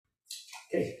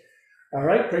Okay. All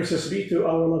right. Praises be to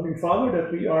our loving Father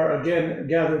that we are again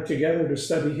gathered together to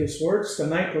study His words.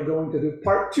 Tonight we're going to do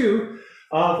part 2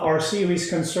 of our series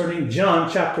concerning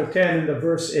John chapter 10, and the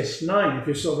verse is 9. If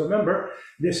you still remember,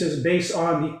 this is based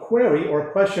on the query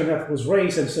or question that was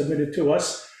raised and submitted to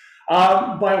us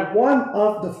by one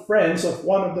of the friends of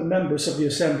one of the members of the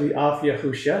Assembly of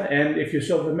Yahusha. And if you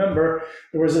still remember,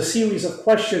 there was a series of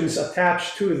questions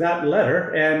attached to that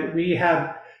letter, and we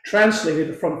have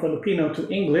translated from Filipino to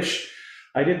English.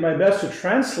 I did my best to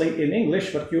translate in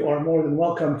English, but you are more than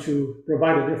welcome to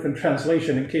provide a different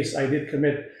translation in case I did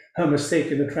commit a mistake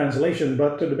in the translation.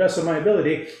 But to the best of my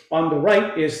ability, on the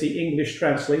right is the English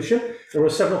translation. There were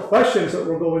several questions that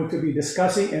we're going to be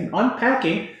discussing and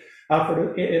unpacking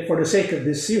for the sake of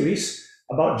this series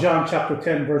about John chapter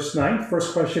 10, verse 9.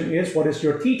 First question is, what is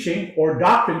your teaching or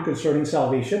doctrine concerning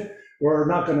salvation? We're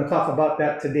not going to talk about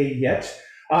that today yet.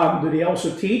 Do they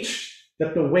also teach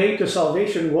that the way to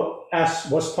salvation, as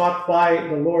was taught by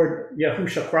the Lord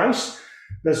Yahusha Christ?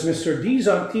 Does Mr.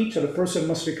 Dizon teach that a person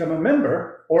must become a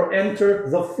member or enter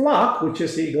the flock, which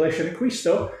is the Iglesia ni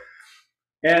Cristo?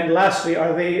 And lastly,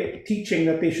 are they teaching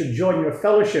that they should join your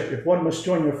fellowship? If one must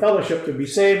join your fellowship to be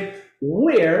saved,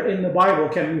 where in the Bible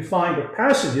can we find the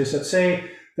passages that say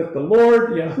that the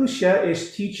Lord Yahusha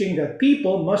is teaching that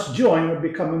people must join or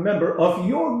become a member of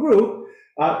your group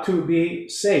to be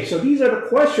saved? So these are the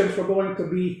questions we're going to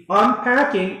be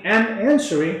unpacking and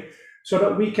answering so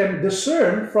that we can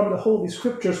discern from the Holy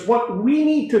Scriptures what we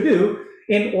need to do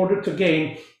in order to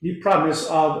gain the promise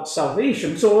of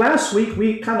salvation. So last week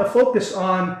we kind of focused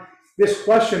on this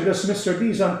question, does Mr.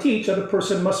 Dizon teach that a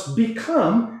person must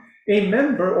become a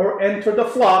member or enter the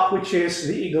flock, which is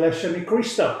the Iglesia ni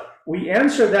Cristo? We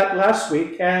answered that last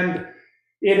week, and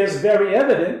it is very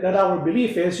evident that our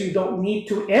belief is you don't need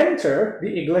to enter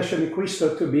the Iglesia ni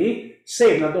Cristo to be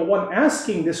saved. Now, the one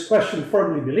asking this question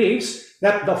firmly believes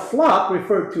that the flock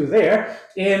referred to there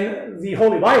in the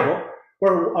Holy Bible,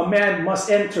 where a man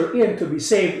must enter in to be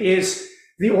saved, is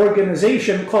the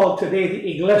organization called today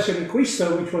the Iglesia ni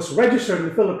Cristo, which was registered in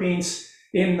the Philippines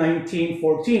in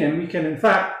 1914. And we can, in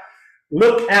fact,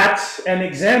 look at and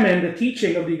examine the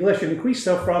teaching of the Iglesia ni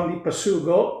Cristo from the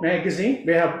Pasugo magazine.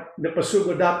 We have the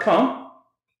Pasugo.com,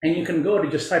 and you can go to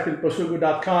just type in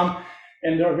Pasugo.com,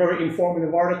 and there are very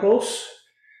informative articles.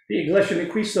 The Iglesia ni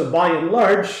Cristo, by and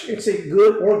large, it's a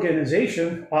good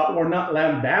organization. We're not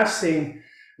lambasting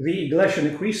the Iglesia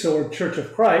ni Cristo or Church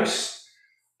of Christ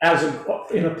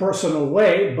in a personal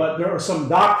way, but there are some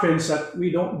doctrines that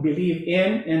we don't believe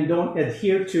in and don't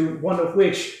adhere to, one of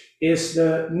which is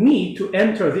the need to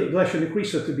enter the Iglesia ni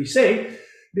Cristo to be saved,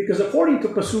 because according to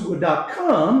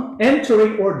Pasugo.com,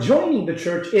 entering or joining the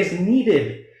church is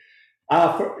needed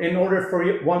in order for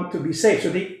one to be saved. So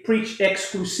they preach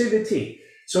exclusivity.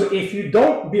 So if you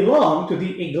don't belong to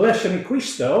the Iglesia ni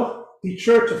Cristo, the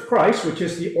Church of Christ, which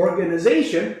is the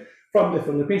organization from the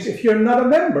Philippines, if you're not a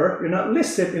member, you're not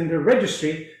listed in the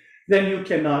registry, then you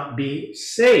cannot be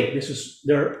saved. This is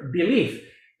their belief.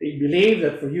 They believe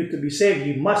that for you to be saved,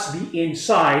 you must be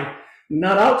inside,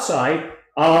 not outside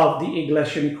of the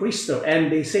Iglesia ni Cristo.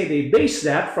 And they say they base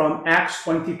that from Acts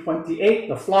 20:28,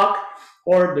 the flock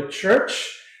or the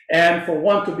church. And for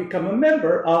one to become a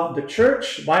member of the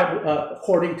church,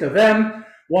 according to them,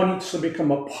 one needs to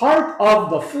become a part of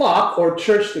the flock or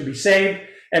church to be saved.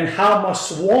 And how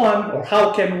must one, or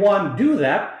how can one do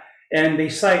that? And they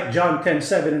cite John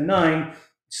 10:7 and 9,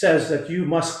 says that you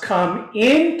must come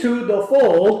into the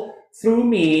fold through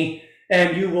me,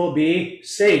 and you will be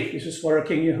saved. This is what our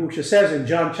King Yahusha says in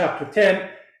John chapter 10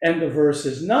 and the verse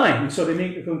is 9. And so they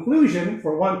make the conclusion,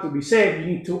 for one to be saved, you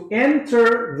need to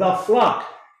enter the flock.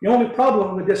 The only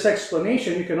problem with this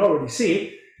explanation, you can already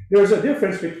see, there's a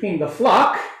difference between the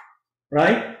flock,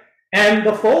 right, and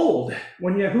the fold.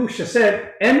 When Yahusha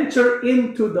said, enter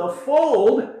into the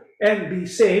fold and be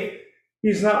saved,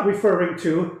 he's not referring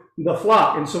to the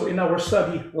flock. And so in our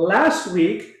study last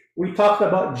week, we talked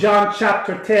about John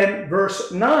chapter 10,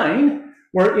 verse 9,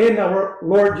 wherein our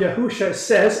Lord Yahusha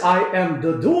says, I am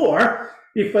the door.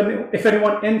 If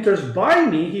anyone enters by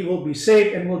me, he will be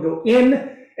saved and will go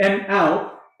in and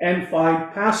out and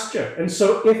find pasture. And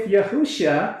so if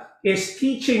Yahusha is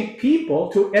teaching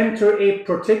people to enter a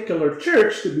particular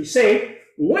church to be saved,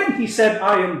 when he said,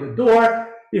 I am the door,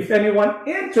 if anyone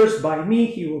enters by me,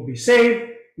 he will be saved,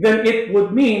 then it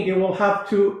would mean they will have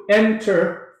to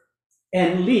enter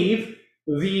and leave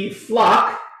the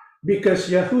flock, because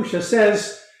Yahusha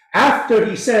says, after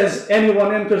he says,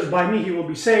 anyone enters by me, he will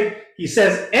be saved, he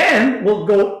says, and will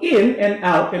go in and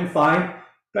out and find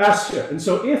pasture. And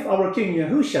so if our King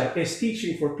Yahusha is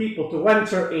teaching for people to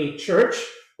enter a church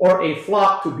or a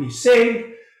flock to be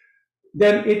saved,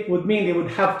 then it would mean they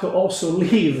would have to also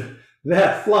leave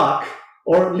that flock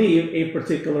or leave a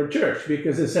particular church,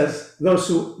 because it says those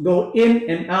who go in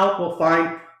and out will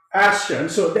find pasture. And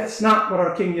so that's not what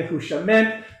our King Yahushua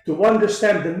meant. To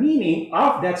understand the meaning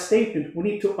of that statement, we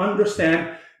need to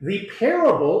understand the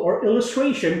parable or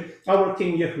illustration our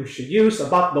King Yahushua used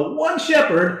about the one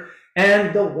shepherd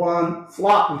and the one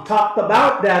flock. We talked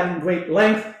about that in great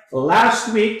length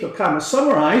last week. To kind of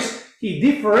summarize, he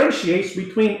differentiates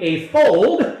between a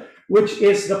fold, which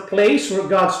is the place where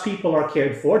God's people are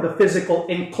cared for, the physical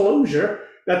enclosure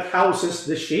that houses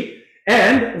the sheep,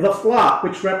 and the flock,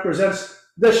 which represents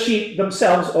the sheep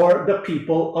themselves or the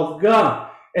people of God.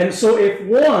 And so if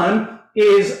one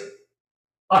is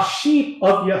a sheep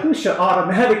of Yahushua,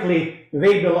 automatically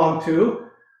they belong to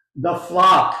the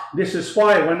flock. This is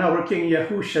why when our King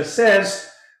Yahushua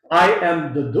says, I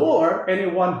am the door,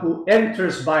 anyone who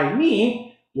enters by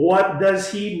me, what does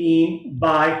he mean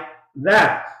by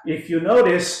that? If you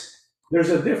notice, there's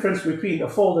a difference between the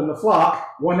fold and the flock.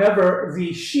 Whenever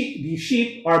the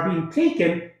sheep are being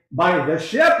taken by the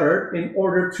shepherd in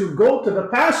order to go to the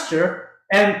pasture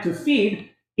and to feed,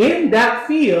 in that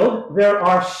field there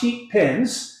are sheep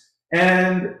pens,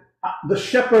 and the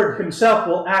shepherd himself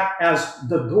will act as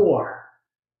the door,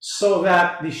 so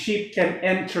that the sheep can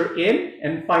enter in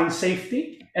and find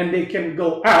safety, and they can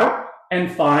go out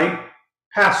and find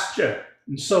pasture.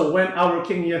 And so when our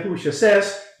King Yahushua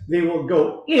says they will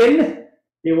go in,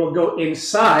 they will go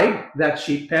inside that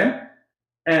sheep pen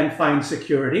and find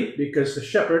security, because the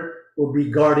shepherd will be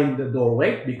guarding the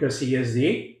doorway, because he is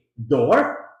the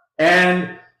door.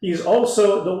 And he's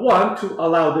also the one to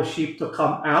allow the sheep to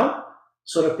come out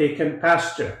so that they can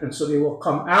pasture. And so they will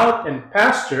come out and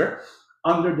pasture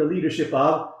under the leadership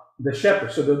of the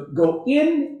shepherd. So they'll go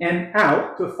in and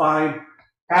out to find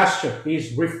pasture.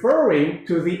 He's referring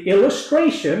to the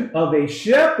illustration of a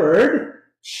shepherd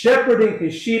shepherding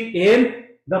his sheep in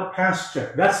the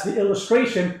pasture. That's the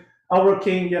illustration our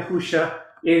King Yahushua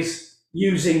is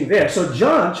using there. So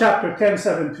John chapter 10,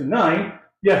 7-9,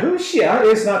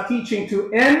 Yahushua is not teaching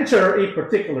to enter a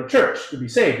particular church to be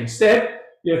saved. Instead,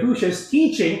 Yahushua is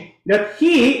teaching that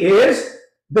he is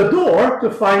the door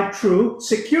to find true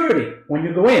security when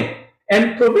you go in,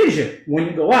 and provision when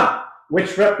you go out,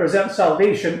 which represents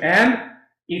salvation and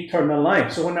eternal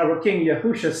life. So when our King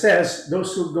Yahushua says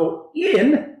those who go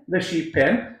in the sheep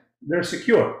pen, they're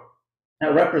secure.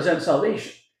 That represents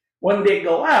salvation. When they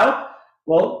go out,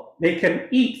 well, they can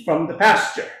eat from the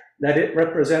pasture. That it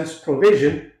represents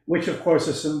provision, which of course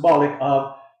is symbolic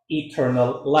of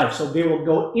eternal life. So they will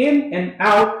go in and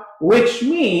out, which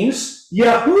means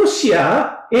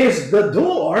Yahushua is the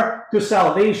door to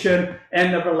salvation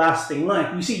and everlasting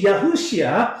life. You see,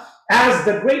 Yahushua, as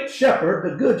the great shepherd,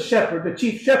 the good shepherd, the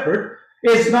chief shepherd,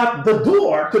 is not the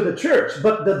door to the church,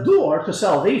 but the door to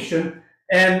salvation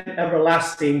and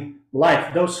everlasting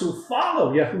life. Those who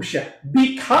follow Yahushua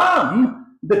become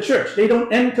the church. They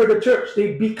don't enter the church.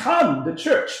 They become the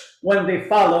church when they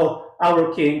follow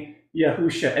our King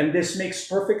Yahushua. And this makes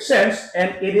perfect sense,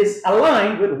 and it is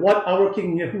aligned with what our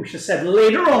King Yahushua said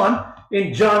later on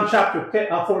in John chapter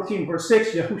 14, verse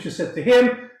 6. Yahushua said to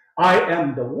him, I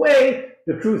am the way,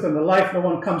 the truth, and the life. No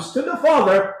one comes to the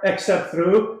Father except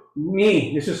through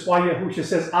me. This is why Yahushua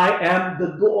says, I am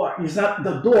the door. He's not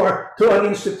the door to an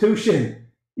institution.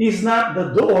 He's not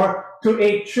the door to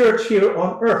a church here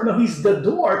on earth. No, he's the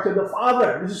door to the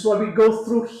Father. This is why we go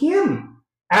through him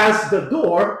as the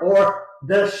door, or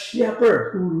the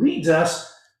shepherd who leads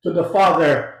us to the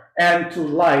Father and to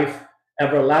life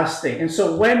everlasting. And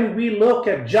so when we look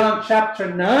at John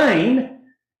chapter 9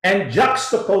 and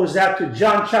juxtapose that to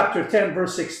John chapter 10,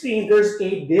 verse 16, there's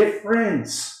a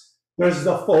difference. There's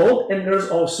the fold and there's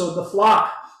also the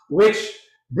flock, which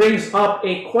brings up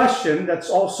a question that's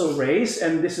also raised,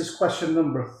 and this is question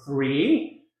number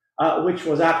 3, which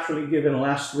was actually given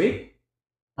last week.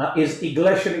 Is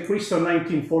Iglesia Ni Cristo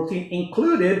 1914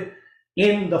 included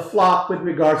in the flock with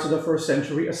regards to the first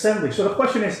century assembly? So the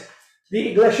question is, the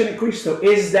Iglesia Ni Cristo,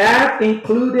 is that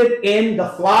included in the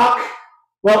flock?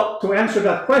 Well, to answer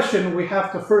that question, we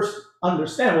have to first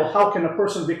understand, well, how can a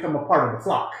person become a part of the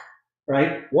flock,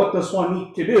 right? What does one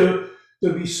need to do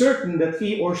to be certain that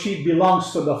he or she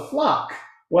belongs to the flock?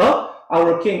 Well,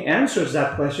 our King answers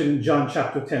that question in John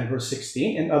chapter 10, verse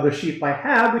 16. And other sheep I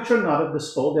have, which are not of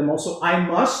this fold, them also I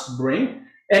must bring,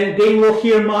 and they will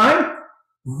hear my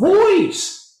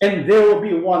voice. And there will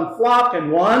be one flock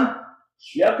and one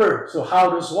shepherd. So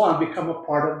how does one become a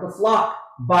part of the flock?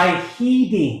 By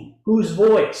heeding whose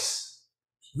voice?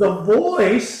 The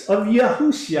voice of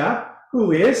Yahushua,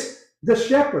 who is the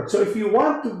shepherd. So if you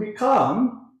want to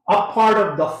become a part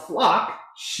of the flock,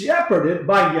 shepherded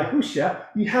by Yahushua,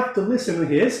 we have to listen to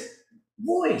his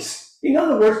voice. In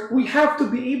other words, we have to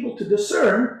be able to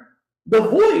discern the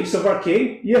voice of our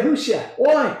King Yahushua.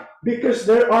 Why? Because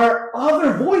there are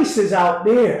other voices out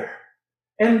there,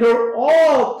 and they're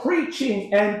all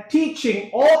preaching and teaching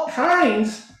all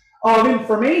kinds of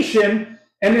information.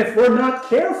 And if we're not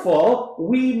careful,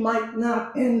 we might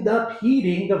not end up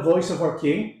heeding the voice of our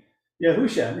King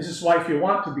Yahushua. This is why if you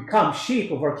want to become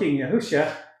sheep of our King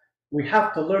Yahushua, we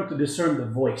have to learn to discern the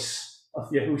voice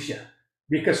of Yahushua.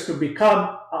 Because to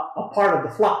become a part of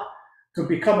the flock, to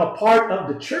become a part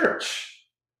of the church,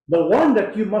 the one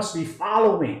that you must be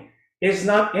following is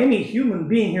not any human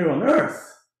being here on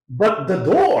earth, but the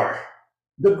door,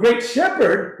 the great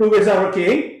shepherd who is our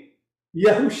King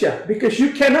Yahushua. Because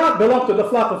you cannot belong to the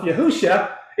flock of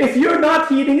Yahushua if you're not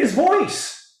heeding his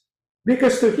voice.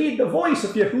 Because to heed the voice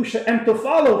of Yahushua and to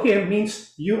follow him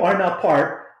means you are not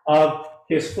part of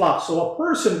his flock. So a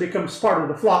person becomes part of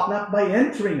the flock not by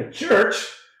entering a church,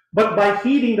 but by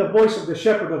heeding the voice of the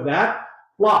shepherd of that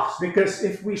flock. Because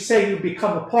if we say you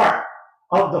become a part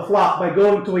of the flock by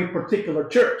going to a particular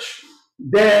church,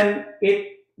 then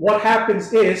what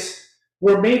happens is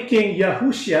we're making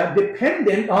Yahushua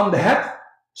dependent on that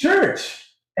church.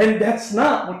 And that's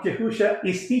not what Yahushua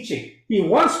is teaching. He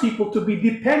wants people to be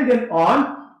dependent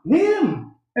on him.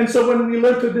 And so when we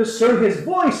learn to discern his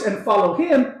voice and follow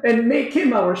him and make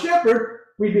him our shepherd,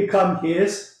 we become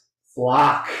his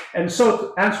flock. And so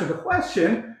to answer the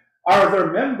question, are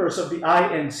there members of the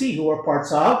INC who are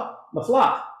parts of the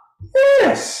flock?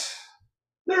 Yes,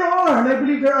 there are. And I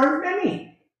believe there are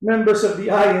many members of the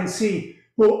INC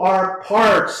who are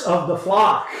parts of the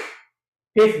flock.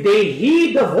 If they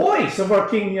heed the voice of our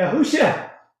King Yahushua,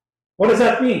 what does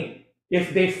that mean?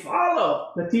 If they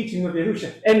follow the teaching of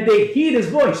Yahushua and they heed his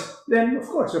voice, then of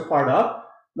course they're part of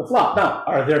the flock. Now,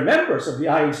 are there members of the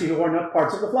INC who are not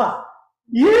parts of the flock?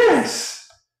 Yes,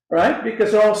 right?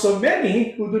 Because there are also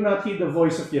many who do not heed the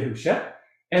voice of Yahushua,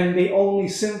 and they only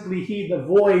simply heed the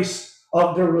voice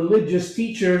of the religious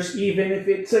teachers, even if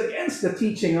it's against the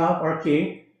teaching of our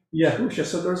King Yahushua.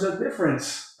 So there's a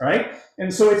difference, right?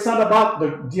 And so it's not about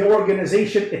the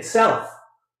organization itself.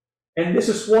 And this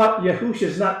is what Yahushua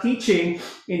is not teaching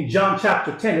in John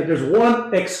chapter 10, that there's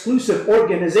one exclusive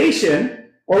organization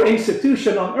or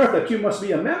institution on earth that you must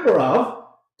be a member of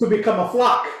to become a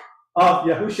flock of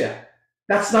Yahushua.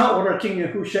 That's not what our King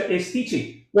Yahushua is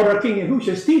teaching. What our King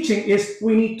Yahushua is teaching is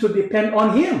we need to depend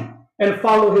on him and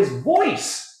follow his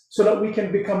voice so that we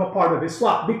can become a part of his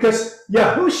flock. Because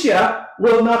Yahushua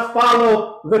will not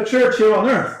follow the church here on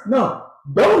earth. No,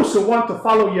 those who want to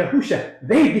follow Yahushua,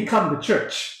 they become the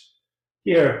church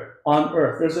here on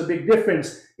earth. There's a big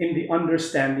difference in the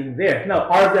understanding there. Now,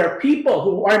 are there people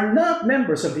who are not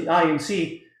members of the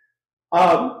INC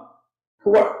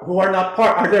who are not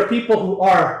part? Are there people who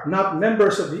are not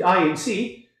members of the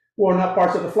INC who are not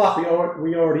parts of the flock?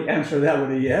 We already answered that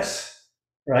with a yes,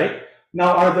 right?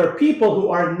 Now, are there people who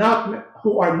are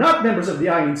not members of the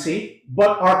INC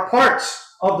but are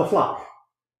parts of the flock?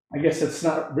 I guess it's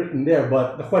not written there,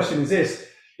 but the question is this: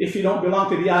 if you don't belong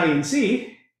to the INC,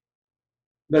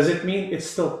 does it mean it's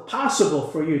still possible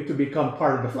for you to become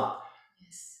part of the flock?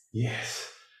 Yes. Yes.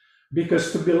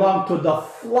 Because to belong to the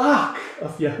flock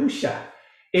of Yahushua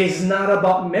is not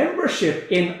about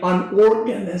membership in an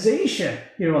organization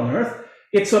here on earth.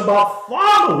 It's about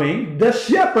following the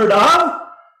shepherd of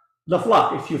the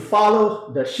flock. If you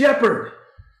follow the shepherd,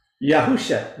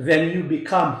 Yahushua, then you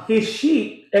become his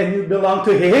sheep and you belong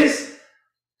to his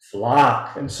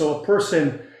flock. And so a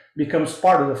person becomes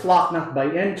part of the flock not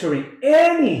by entering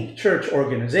any church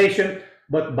organization,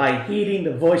 but by heeding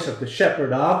the voice of the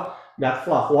shepherd of that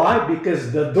flock. Why?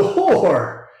 Because the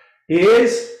door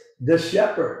is the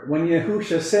shepherd. When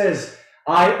Yahushua says,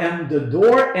 I am the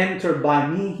door, enter by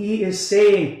me, he is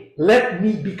saying, let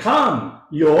me become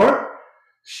your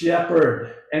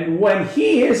shepherd. And when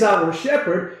he is our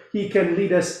shepherd, he can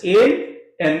lead us in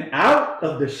and out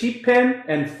of the sheep pen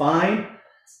and find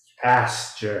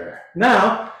pasture.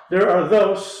 Now, there are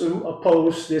those who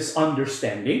oppose this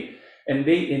understanding, and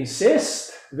they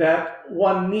insist that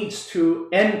one needs to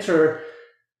enter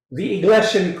the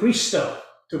Iglesia ni Cristo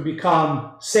to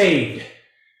become saved.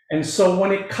 And so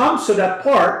when it comes to that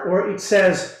part where it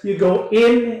says you go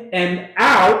in and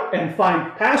out and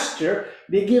find pasture,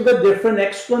 they give a different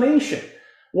explanation.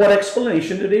 What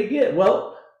explanation do they give?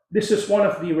 Well, this is one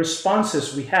of the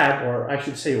responses we had, or I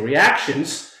should say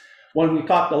reactions, when we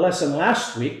taught the lesson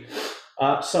last week.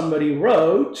 Somebody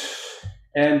wrote,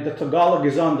 and the Tagalog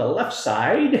is on the left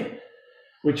side,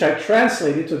 which I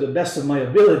translated to the best of my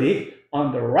ability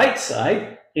on the right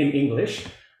side in English.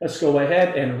 Let's go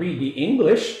ahead and read the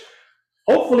English.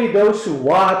 Hopefully those who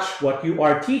watch what you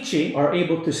are teaching are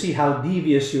able to see how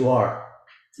devious you are.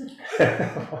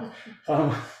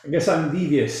 I guess I'm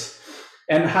devious.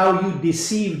 And how you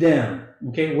deceive them.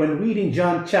 Okay, when reading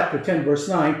John chapter 10, verse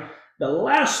 9, the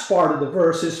last part of the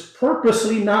verse is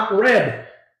purposely not read.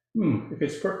 If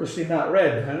it's purposely not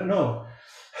read, I don't know.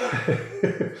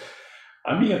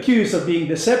 I'm being accused of being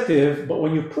deceptive, but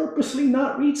when you purposely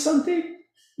not read something,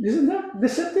 isn't that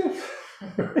deceptive?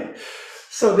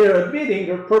 So they're admitting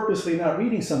they're purposely not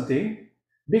reading something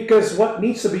because what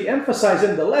needs to be emphasized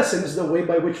in the lesson is the way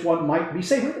by which one might be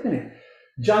saved. Wait a minute.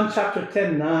 John chapter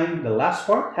 10, 9, the last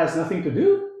part has nothing to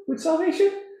do with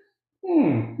salvation?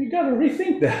 You got to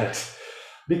rethink that.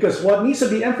 Because what needs to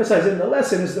be emphasized in the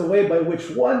lesson is the way by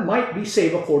which one might be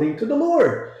saved according to the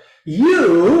Lord.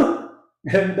 You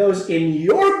and those in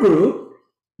your group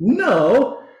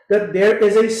know that there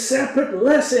is a separate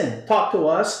lesson taught to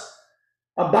us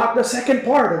about the second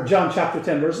part of John chapter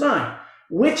 10, verse 9,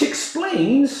 which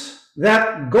explains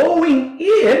that going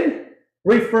in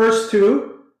refers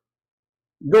to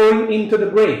going into the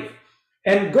grave,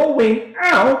 and going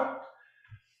out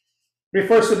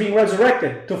refers to being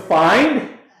resurrected, to find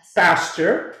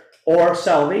pasture or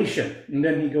salvation. And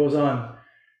then he goes on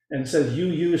and says, you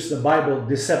use the Bible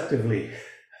deceptively.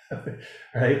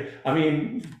 Right? I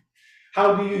mean,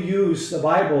 how do you use the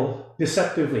Bible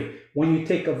deceptively? When you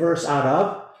take a verse out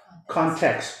of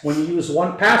context. When you use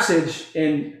one passage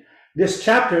in this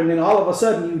chapter and then all of a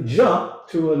sudden you jump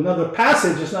to another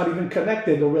passage that's not even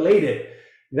connected or related.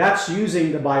 That's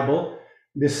using the Bible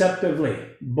deceptively.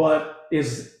 But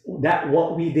is that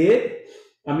what we did?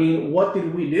 I mean, what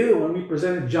did we do when we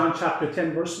presented John chapter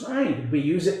 10, verse 9? Did we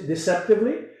use it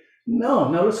deceptively? No.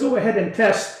 Now let's go ahead and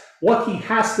test what he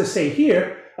has to say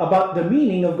here about the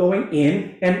meaning of going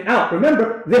in and out.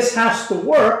 Remember, this has to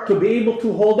work to be able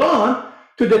to hold on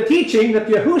to the teaching that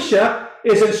Yahushua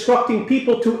is instructing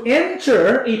people to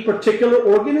enter a particular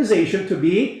organization to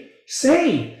be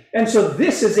saved. And so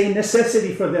this is a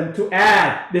necessity for them to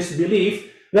add this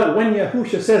belief that when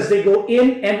Yahushua says they go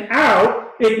in and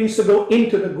out, it means to go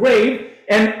into the grave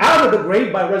and out of the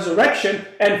grave by resurrection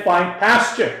and find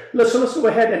pasture. Let's go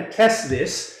ahead and test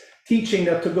this. Teaching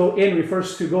that to go in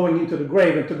refers to going into the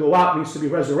grave and to go out means to be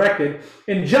resurrected.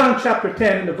 In John chapter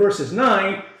 10, in the verses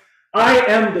 9, I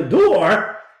am the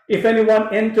door. If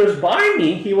anyone enters by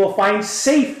me, he will find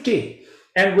safety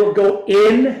and will go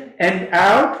in and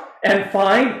out and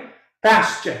find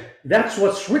pasture. That's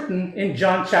what's written in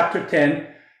John chapter 10,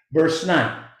 verse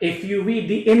 9. If you read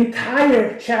the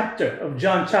entire chapter of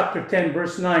John chapter 10,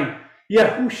 verse 9,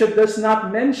 Yahushua does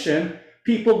not mention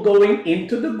people going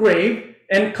into the grave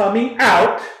and coming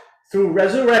out through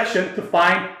resurrection to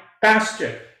find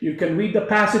pasture. You can read the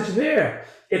passage there.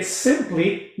 It's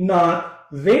simply not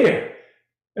there.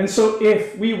 And so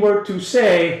if we were to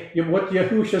say what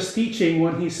Yahushua's teaching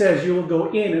when he says you will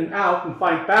go in and out and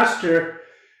find pasture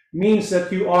means that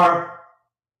you are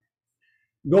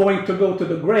going to go to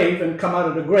the grave and come out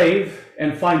of the grave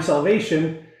and find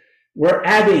salvation, we're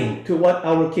adding to what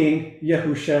our King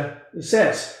Yahushua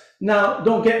says. Now,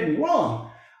 don't get me wrong.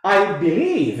 I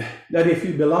believe that if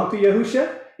you belong to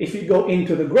Yahushua, if you go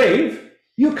into the grave,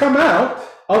 you come out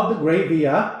of the grave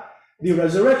via the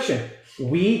resurrection.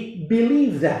 We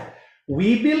believe that.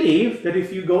 We believe that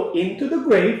if you go into the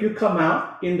grave, you come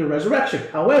out in the resurrection.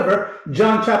 However,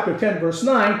 John chapter 10, verse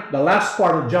 9, the last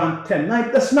part of John 10,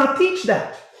 9, does not teach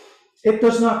that. It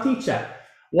does not teach that.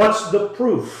 What's the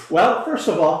proof? Well, first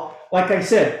of all, like I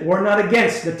said, we're not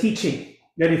against the teaching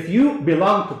that if you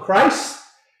belong to Christ,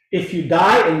 if you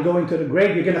die and go into the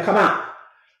grave, you're going to come out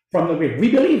from the grave.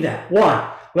 We believe that.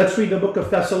 Why? Let's read the book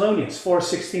of Thessalonians 4,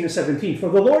 16 and 17. For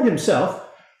the Lord himself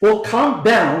will come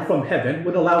down from heaven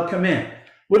with a loud command,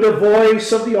 with the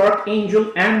voice of the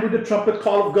archangel and with the trumpet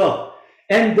call of God.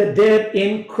 And the dead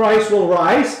in Christ will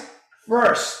rise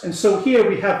first. And so here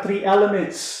we have three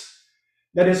elements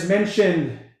that is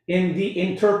mentioned in the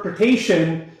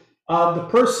interpretation of the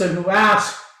person who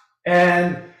asked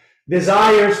and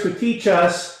desires to teach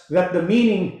us that the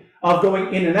meaning of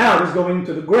going in and out is going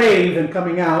into the grave and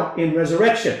coming out in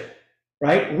resurrection,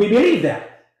 right? We believe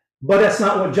that, but that's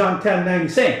not what John 10:9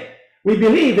 is saying. We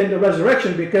believe in the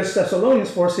resurrection because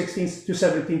Thessalonians 4, 16 to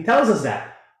 17 tells us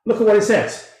that. Look at what it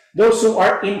says. Those who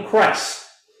are in Christ.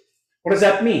 What does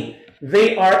that mean?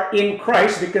 They are in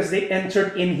Christ because they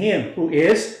entered in him, who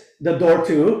is the door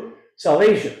to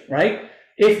salvation, right?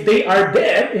 If they are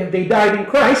dead, if they died in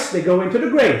Christ, they go into the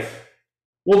grave.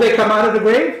 Will they come out of the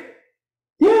grave?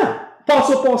 Yeah.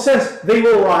 Apostle Paul says they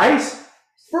will rise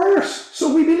first.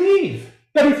 So we believe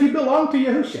that if you belong to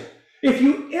Yahushua, if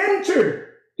you entered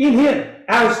in him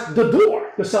as the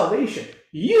door to salvation,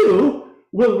 you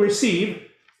will receive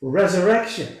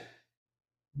resurrection.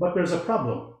 But there's a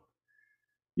problem.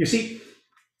 You see,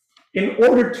 in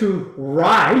order to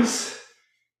rise,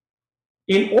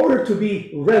 in order to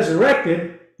be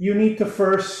resurrected, you need to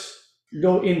first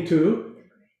go into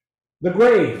the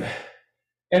grave.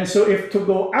 And so if to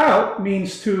go out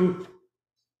means to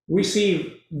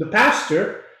receive the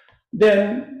pasture,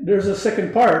 then there's a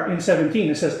second part in 17.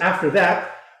 It says, after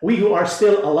that, we who are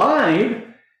still alive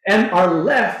and are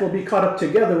left will be caught up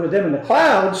together with them in the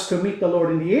clouds to meet the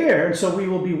Lord in the air. And so we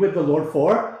will be with the Lord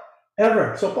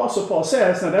forever. So Apostle Paul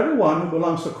says, not everyone who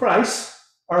belongs to Christ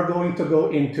are going to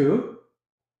go into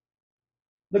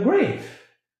the grave,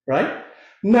 right?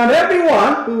 Not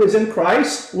everyone who is in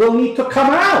Christ will need to come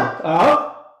out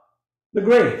of the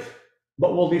grave,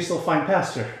 but will they still find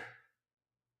pasture?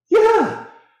 Yeah,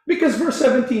 because verse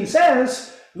 17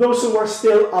 says, those who are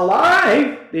still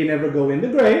alive, they never go in the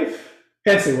grave,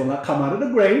 hence they will not come out of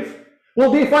the grave.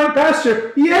 Will they find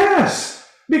pasture? Yes,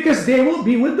 because they will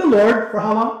be with the Lord for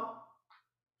how long?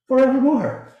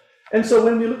 Forevermore. And so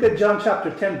when we look at John chapter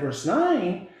 10, verse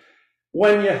 9,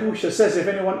 when Yahushua says, if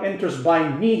anyone enters by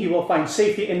me, he will find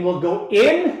safety and will go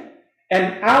in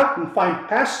and out and find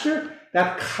pasture,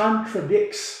 that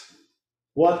contradicts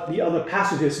what the other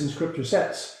passages in Scripture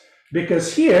says.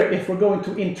 Because here, if we're going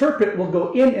to interpret, we'll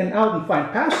go in and out and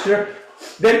find pasture,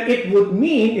 then it would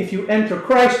mean if you enter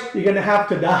Christ, you're going to have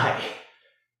to die.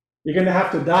 You're going to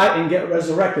have to die and get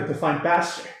resurrected to find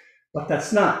pasture. But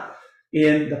that's not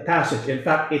in the passage. In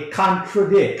fact, it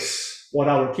contradicts what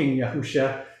our King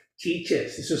Yahushua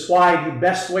teaches. This is why the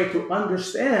best way to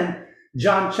understand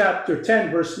John chapter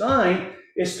 10, verse 9,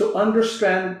 is to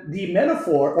understand the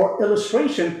metaphor or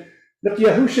illustration that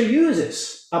Yahushua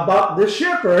uses about the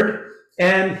shepherd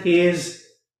and his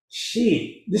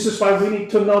sheep. This is why we need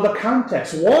to know the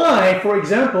context. Why, for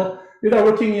example, did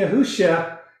our King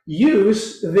Yahushua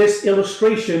use this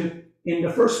illustration in the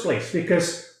first place?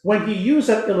 Because when he used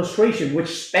that illustration,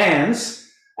 which spans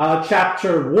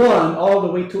chapter 1 all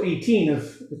the way to 18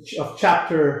 of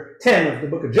chapter 10 of the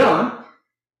book of John,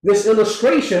 this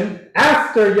illustration,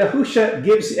 after Yahushua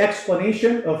gives the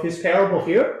explanation of his parable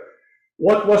here,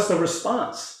 what was the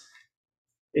response?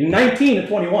 In 19 and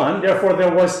 21, therefore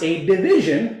there was a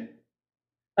division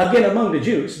again among the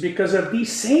Jews because of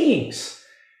these sayings.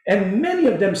 And many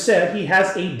of them said, he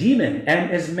has a demon and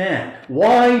is mad.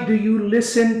 Why do you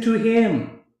listen to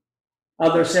him?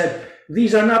 Others said,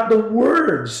 these are not the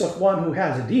words of one who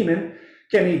has a demon.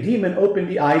 Can a demon open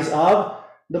the eyes of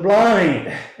the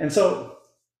blind? And so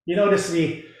you notice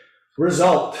the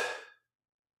result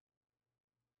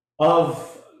of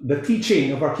the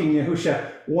teaching of our King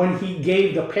Yahushua when he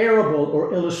gave the parable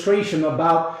or illustration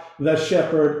about the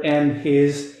shepherd and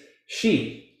his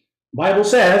sheep. Bible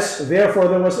says, therefore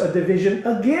there was a division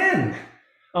again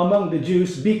among the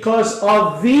Jews because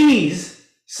of these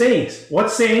sayings.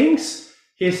 What sayings?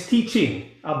 His teaching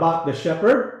about the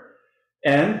shepherd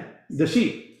and the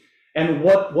sheep. And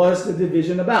what was the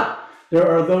division about? There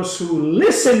are those who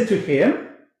listen to him,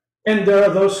 and there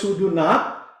are those who do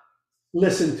not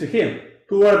listen to him.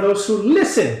 Who are those who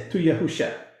listen to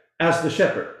Yahushua as the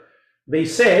shepherd? They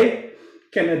say,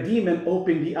 can a demon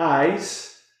open the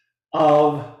eyes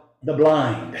of the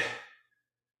blind?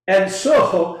 And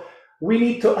so we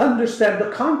need to understand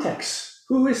the context.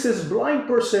 Who is this blind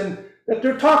person that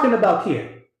they're talking about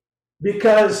here?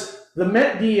 Because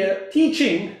the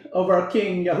teaching of our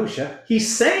King Yahushua,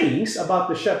 his sayings about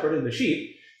the shepherd and the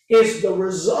sheep, is the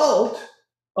result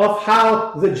of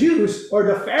how the Jews or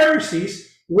the Pharisees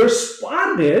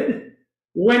responded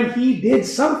when he did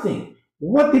something.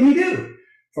 What did he do?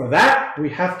 For that, we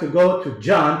have to go to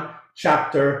John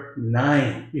chapter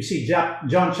 9. You see,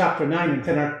 John chapter 9 and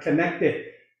 10 are connected.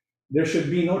 There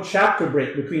should be no chapter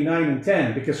break between 9 and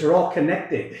 10 because they're all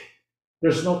connected.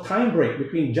 There's no time break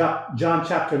between John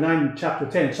chapter 9 and chapter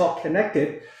 10. It's all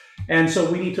connected. And so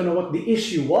we need to know what the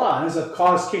issue was that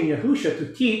caused King Yahushua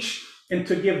to teach and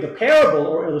to give the parable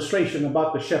or illustration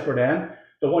about the shepherd and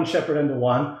the one shepherd and the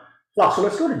one flock. So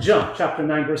let's go to John chapter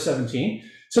 9, verse 17.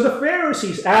 So the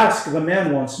Pharisees asked the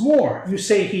man once more, you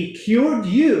say he cured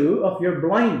you of your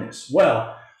blindness.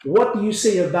 Well, what do you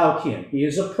say about him? He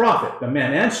is a prophet. The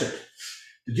man answered.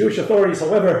 The Jewish authorities,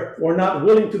 however, were not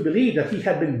willing to believe that he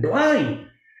had been blind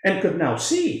and could now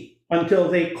see until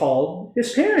they called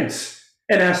his parents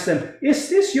and asked them, is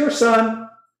this your son?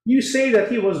 You say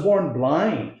that he was born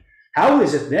blind. How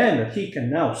is it then that he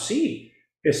can now see?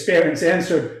 His parents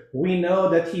answered, we know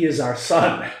that he is our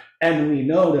son, and we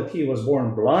know that he was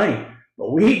born blind,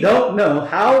 but we don't know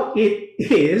how it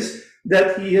is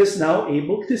that he is now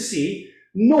able to see,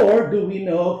 nor do we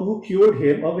know who cured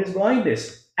him of his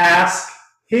blindness. Ask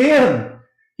him.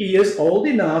 He is old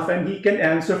enough and he can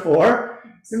answer for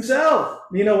himself.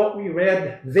 You know what we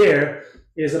read there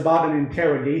is about an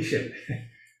interrogation.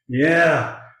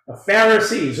 Yeah, the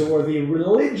Pharisees, who were the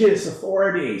religious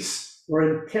authorities,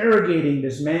 were interrogating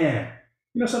this man.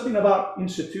 You know something about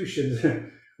institutions,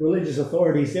 religious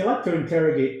authorities, they like to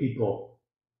interrogate people,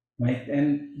 right?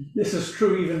 And this is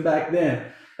true even back then.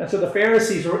 And so the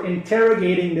Pharisees were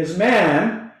interrogating this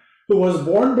man who was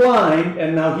born blind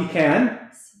and now he can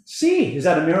see. Is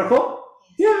that a miracle?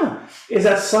 Yeah. Is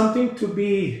that something to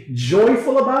be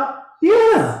joyful about?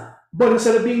 Yeah. But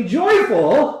instead of being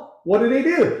joyful, what do?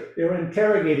 They were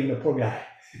interrogating the poor guy,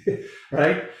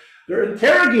 right? They're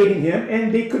interrogating him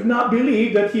and they could not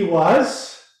believe that he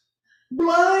was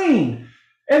blind.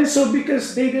 And so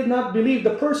because they did not believe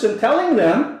the person telling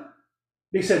them,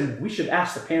 they said, we should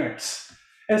ask the parents.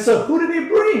 And so who did they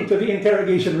bring to the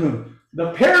interrogation room?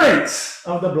 The parents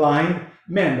of the blind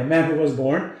man, the man who was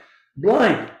born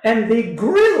blind. And they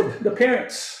grilled the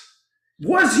parents.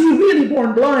 Was he really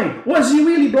born blind? Was he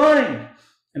really blind?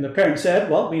 And the parents said,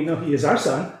 well, we know he is our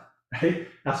son, right?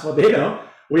 That's what they know.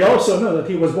 We also know that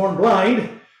he was born blind.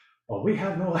 Well, we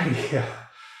have no idea,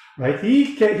 right?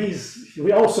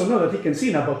 We also know that he can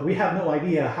see now, but we have no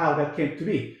idea how that came to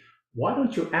be. Why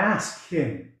don't you ask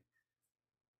him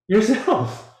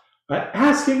yourself? Right?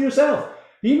 Ask him yourself.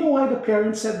 Do you know why the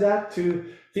parents said that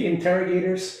to the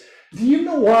interrogators? Do you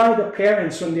know why the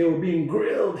parents, when they were being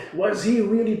grilled, was he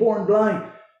really born blind?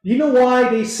 Do you know why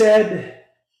they said,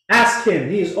 ask him,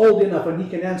 he is old enough and he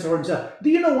can answer for himself? Do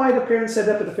you know why the parents said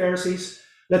that to the Pharisees?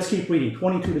 Let's keep reading,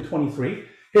 22 to 23.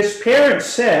 His parents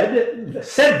said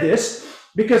this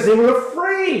because they were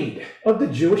afraid of the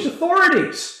Jewish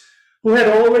authorities, who had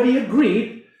already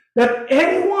agreed that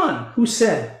anyone who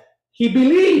said he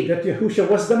believed that Yahushua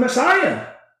was the Messiah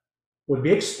would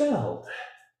be expelled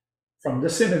from the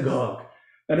synagogue.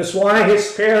 That is why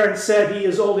his parents said, he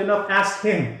is old enough, ask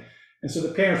him. And so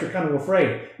the parents were kind of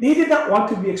afraid. They did not want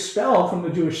to be expelled from the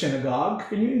Jewish synagogue.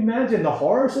 Can you imagine the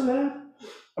horrors of that?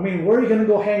 I mean, where are you going to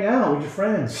go hang out with your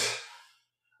friends?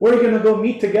 Where are you going to go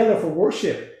meet together for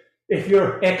worship if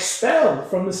you're expelled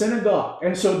from the synagogue?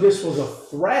 And so this was a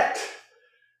threat.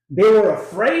 They were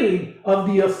afraid of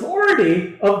the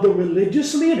authority of the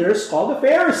religious leaders called the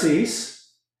Pharisees.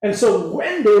 And so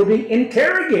when they were being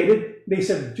interrogated, they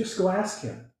said, just go ask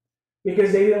him,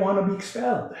 because they didn't want to be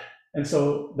expelled. And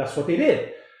so that's what they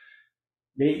did.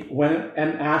 They went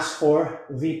and asked for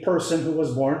the person who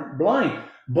was born blind.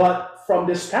 But from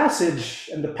this passage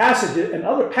and the passages and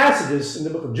other passages in the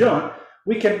book of John,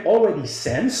 we can already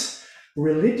sense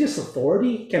religious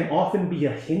authority can often be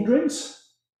a hindrance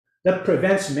that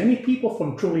prevents many people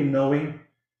from truly knowing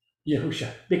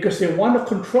Yahushua, because they want to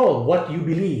control what you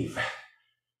believe.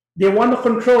 They want to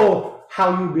control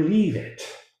how you believe it.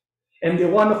 And they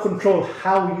want to control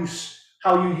how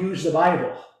you use the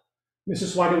Bible. This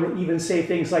is why they would even say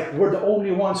things like, we're the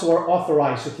only ones who are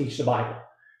authorized to teach the Bible.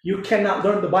 You cannot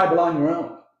learn the Bible on your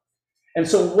own. And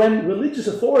so when religious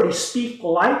authorities speak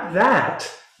like that,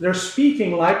 they're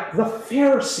speaking like the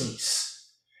Pharisees.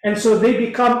 And so they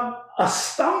become a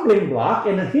stumbling block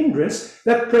and a hindrance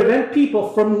that prevent people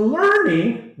from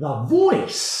learning the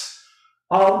voice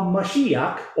of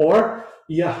Mashiach or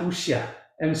Yahushua.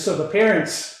 And so the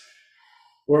parents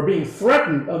were being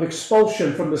threatened of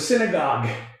expulsion from the synagogue.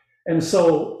 And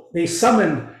so they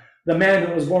summoned the man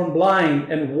who was born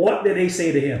blind. And what did they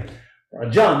say to him?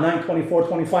 John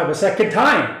 9:24-25, a second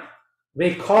time,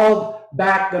 they called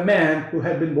back the man who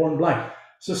had been born blind.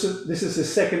 So this is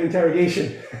his second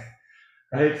interrogation,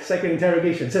 right? Second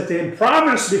interrogation. Said to him,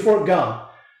 promise before God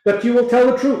that you will tell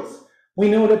the truth. We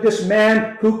know that this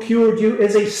man who cured you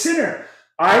is a sinner.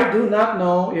 I do not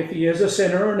know if he is a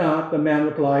sinner or not. The man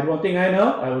replied, one thing I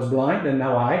know, I was blind and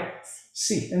now I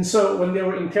see. And so when they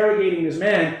were interrogating this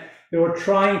man, they were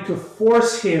trying to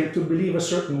force him to believe a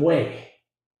certain way.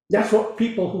 That's what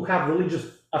people who have religious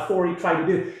authority try to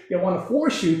do. They want to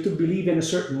force you to believe in a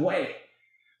certain way.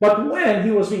 But when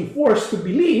he was being forced to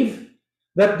believe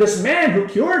that this man who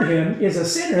cured him is a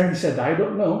sinner, he said, I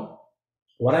don't know.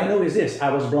 What I know is this,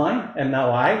 I was blind and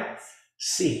now I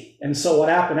see. And so what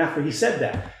happened after he said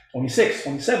that? 26,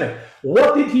 27.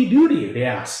 What did he do to you? They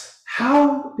asked.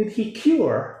 How did he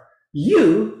cure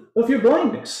you of your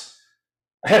blindness?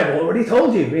 I have already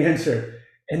told you, he answered,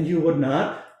 and you would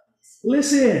not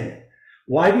listen.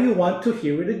 Why do you want to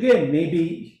hear it again?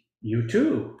 Maybe you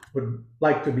too would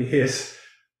like to be his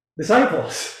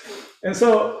disciples. And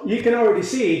so you can already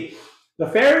see the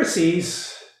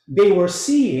Pharisees, they were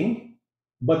seeing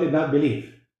but did not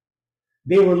believe.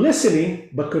 They were listening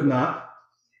but could not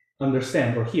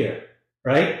understand or hear,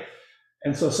 right?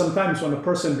 And so sometimes when a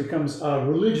person becomes a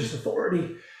religious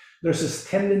authority, there's this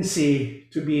tendency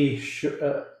to be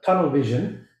tunnel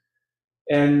vision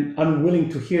and unwilling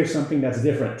to hear something that's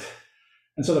different.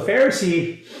 And so the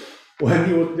Pharisee, when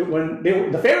they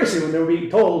were being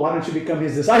told, why don't you become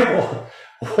his disciple?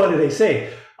 What did they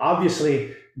say?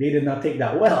 Obviously, they did not take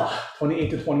that well. 28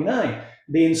 to 29.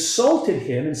 They insulted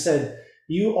him and said,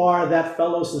 you are that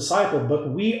fellow's disciple, but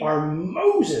we are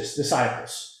Moses'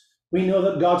 disciples. We know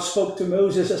that God spoke to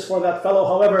Moses as for that fellow.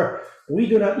 However, we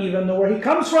do not even know where he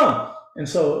comes from. And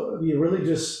so the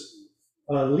religious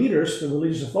leaders, the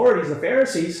religious authorities, the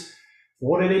Pharisees,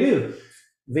 what did they do?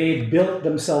 They built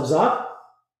themselves up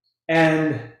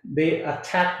and they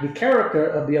attacked the character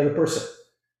of the other person,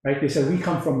 right? They said, we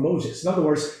come from Moses. In other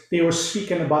words, they were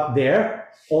speaking about their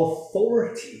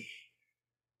authority.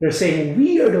 They're saying,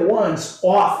 we are the ones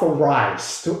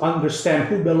authorized to understand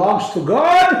who belongs to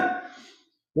God.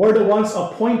 We're the ones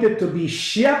appointed to be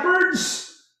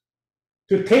shepherds,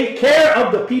 to take care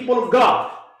of the people of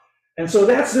God. And so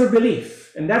that's their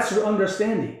belief, and that's their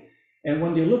understanding. And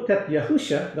when they looked at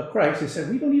Yahusha, the Christ, they said,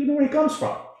 we don't even know where he comes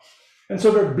from. And so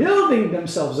they're building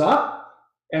themselves up,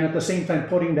 and at the same time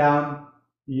putting down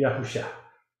Yahusha,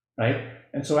 right?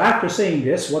 And so after saying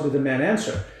this, what did the man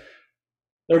answer?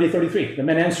 33, the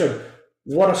man answered,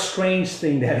 what a strange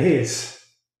thing that is.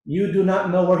 You do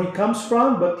not know where he comes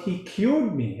from, but he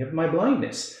cured me of my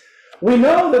blindness. We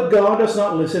know that God does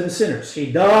not listen to sinners.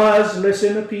 He does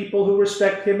listen to people who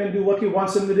respect him and do what he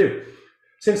wants them to do.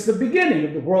 Since the beginning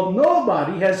of the world,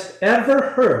 nobody has ever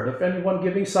heard of anyone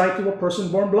giving sight to a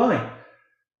person born blind.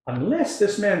 Unless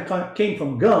this man came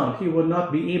from God, he would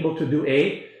not be able to do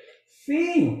a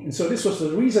thing. And so this was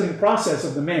the reasoning process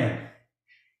of the man.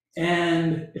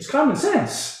 And it's common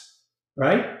sense,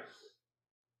 right?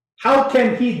 How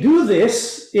can he do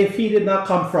this if he did not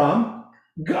come from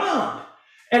God?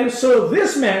 And so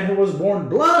this man who was born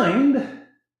blind,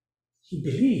 he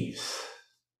believes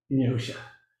in Yahusha.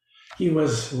 He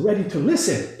was ready to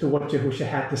listen to what Yahusha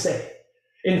had to say.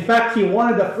 In fact, he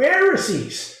wanted the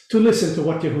Pharisees to listen to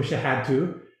what Yahusha had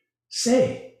to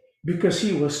say, because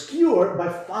he was cured by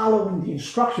following the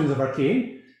instructions of our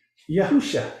King,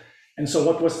 Yahusha. And so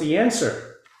what was the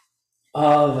answer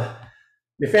of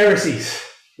the Pharisees?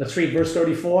 Let's read verse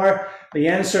 34. They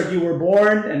answered, you were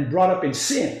born and brought up in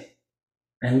sin,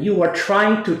 and you are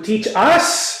trying to teach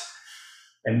us?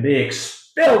 And they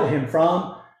expelled him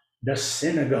from the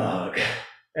synagogue.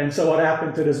 And so what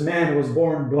happened to this man who was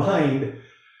born blind?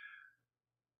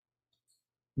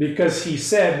 Because he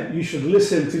said you should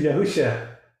listen to Yahusha.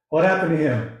 What happened to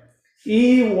him?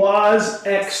 He was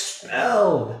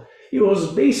expelled. He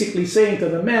was basically saying to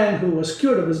the man who was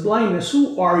cured of his blindness,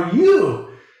 who are you?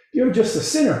 You're just a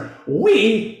sinner.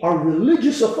 We are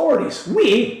religious authorities.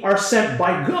 We are sent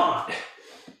by God.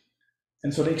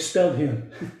 And so they expelled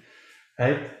him,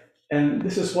 right? And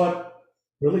this is what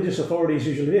religious authorities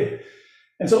usually do.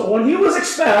 And so when he was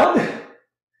expelled,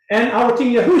 and our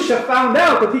King Yahusha found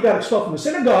out that he got expelled from the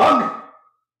synagogue,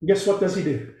 guess what does he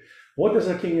do? What does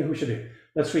our King Yahusha do?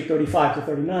 Let's read 35 to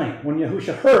 39. When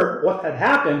Yahusha heard what had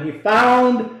happened, he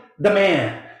found the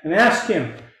man and asked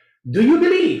him, do you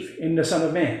believe in the Son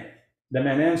of Man? The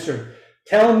man answered,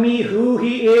 tell me who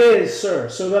he is, sir,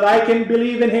 so that I can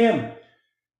believe in him.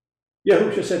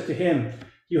 Yahusha said to him,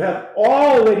 you have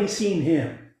already seen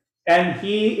him, and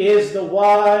he is the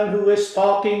one who is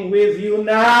talking with you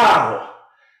now.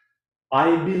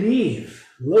 I believe,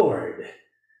 Lord.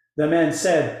 The man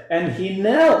said, and he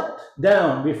knelt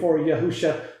down before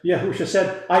Yahusha. Yahusha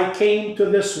said, I came to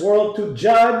this world to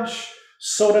judge,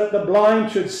 so that the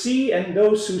blind should see, and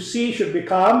those who see should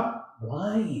become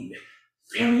blind.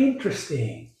 Very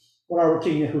interesting what our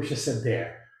King Yahusha said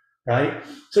there, right?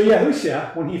 So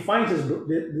Yahusha, when he finds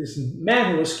this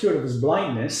man who was cured of his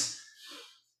blindness,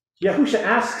 Yahusha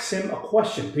asks him a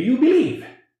question. Do you believe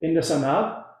in the Son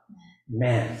of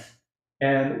Man?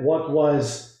 And what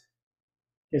was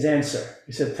his answer?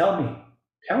 He said, tell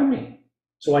me,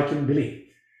 so I can believe.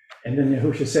 And then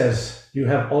Yahusha says, you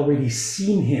have already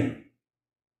seen him.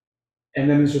 And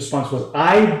then his response was,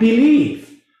 I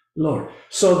believe, Lord.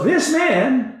 So this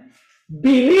man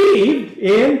believed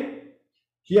in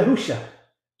Yahusha,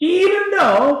 even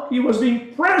though he was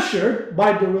being pressured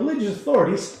by the religious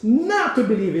authorities not to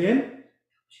believe in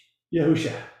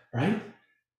Yahusha, right?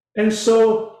 And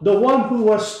so the one who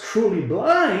was truly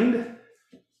blind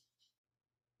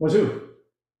was who?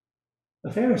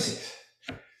 The Pharisees.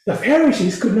 The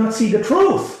Pharisees could not see the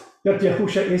truth that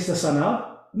Yahusha is the Son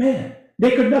of Man.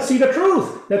 They could not see the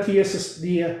truth that he is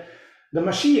the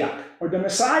Mashiach or the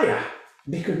Messiah.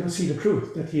 They could not see the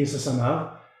truth that he is the Son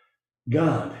of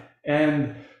God.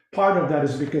 And part of that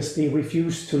is because they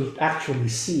refuse to actually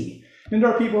see. And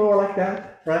there are people who are like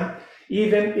that, right?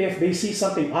 Even if they see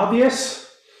something obvious,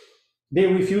 they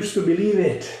refuse to believe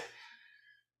it.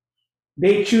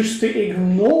 They choose to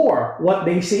ignore what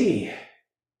they see.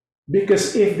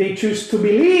 Because if they choose to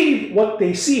believe what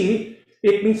they see,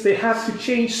 it means they have to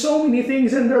change so many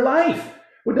things in their life.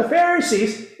 With the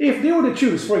Pharisees, if they were to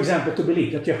choose, for example, to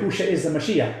believe that Yahushua is the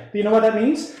Mashiach, do you know what that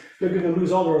means? They're going to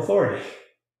lose all their authority.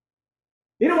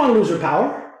 They don't want to lose their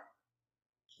power,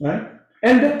 right?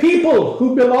 And the people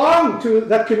who belong to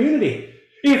that community,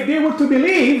 if they were to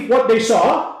believe what they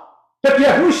saw, that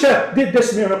Yahushua did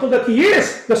this miracle, that he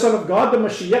is the Son of God, the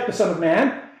Mashiach, the Son of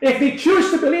Man, if they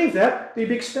choose to believe that, they'd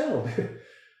be expelled.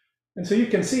 And so you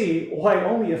can see why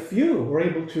only a few were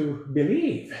able to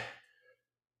believe.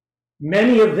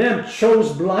 Many of them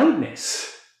chose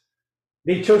blindness.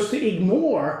 They chose to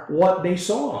ignore what they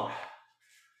saw.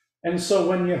 And so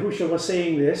when Yahushua was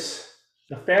saying this,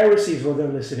 the Pharisees were there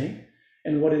listening.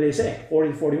 And what did they say?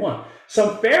 40-41.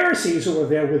 Some Pharisees who were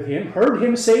there with him heard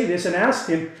him say this and asked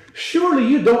him, "Surely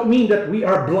you don't mean that we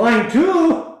are blind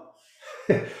too?"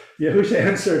 Yahushua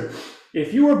answered,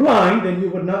 "If you were blind, then you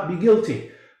would not be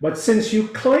guilty. But since you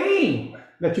claim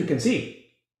that you can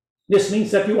see, this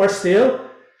means that you are still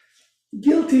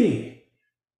guilty."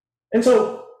 And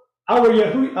so our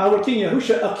King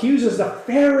Yahushua accuses the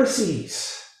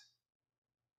Pharisees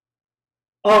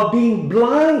of being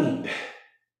blind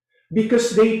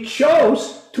because they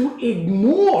chose to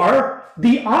ignore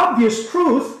the obvious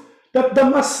truth that the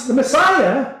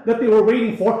Messiah that they were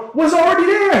waiting for was already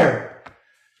there,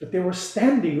 that they were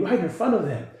standing right in front of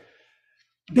them.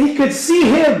 They could see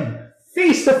him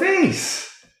face to face,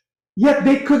 yet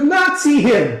they could not see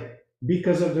him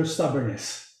because of their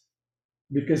stubbornness,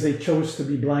 because they chose to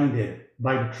be blinded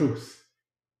by the truth.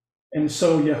 And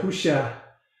so Yahushua,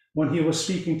 when he was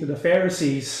speaking to the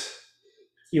Pharisees,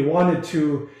 he wanted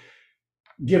to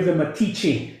give them a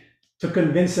teaching to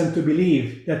convince them to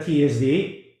believe that he is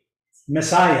the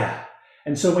Messiah.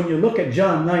 And so when you look at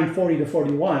John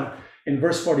 9:40-41, in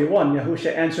verse 41,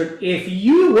 Yahushua answered, "If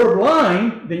you were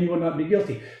blind, then you would not be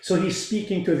guilty." So he's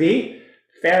speaking to the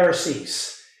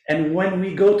Pharisees. And when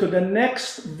we go to the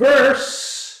next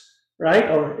verse, right,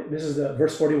 or this is the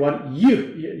verse 41,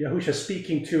 Yahushua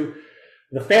speaking to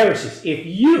the Pharisees. If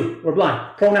you were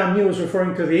blind, pronoun you is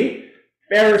referring to the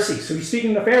Pharisees. So he's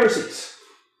speaking to the Pharisees.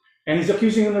 And he's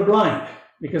accusing them they're blind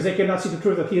because they cannot see the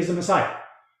truth that he is the Messiah,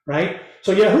 right?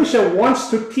 So Yahushua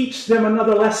wants to teach them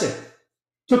another lesson,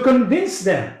 to convince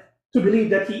them to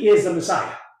believe that he is the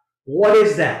Messiah. What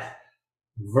is that?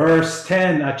 Verse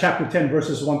 10, chapter 10,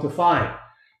 verses 1-5.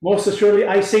 "Most assuredly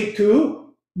I say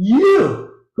to you."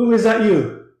 Who is that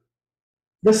you?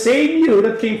 The same you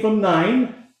that came from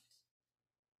 9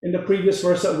 in the previous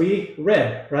verse that we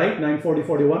read, right?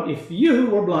 9:40-41. "If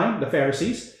you were blind," the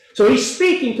Pharisees. So he's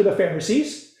speaking to the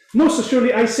Pharisees. "Most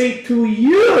assuredly I say to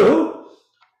you,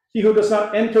 he who does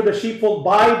not enter the sheepfold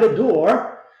by the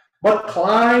door, but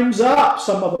climbs up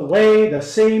some other way, the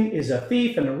same is a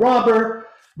thief and a robber.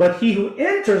 But he who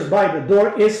enters by the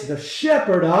door is the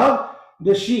shepherd of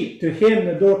the sheep. To him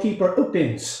the doorkeeper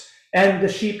opens, and the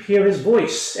sheep hear his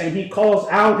voice, and he calls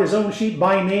out his own sheep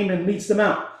by name and leads them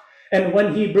out. And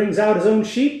when he brings out his own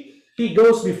sheep, he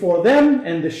goes before them,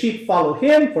 and the sheep follow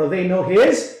him, for they know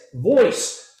his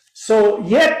voice. So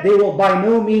yet they will by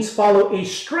no means follow a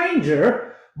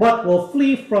stranger, but will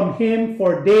flee from him,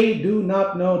 for they do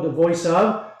not know the voice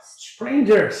of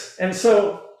strangers." And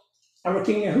so our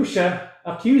King Yahushua,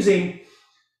 accusing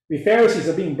the Pharisees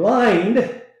of being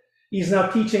blind, he's now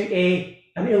teaching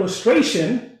an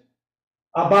illustration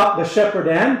about the shepherd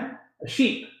and the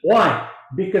sheep. Why?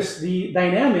 Because the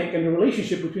dynamic and the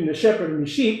relationship between the shepherd and the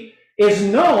sheep is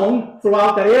known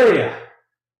throughout that area,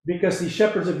 because the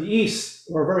shepherds of the east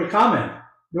were very common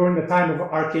during the time of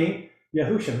our King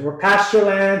Yahushua. There were pasture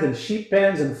lands and sheep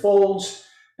pens and folds,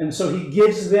 and so he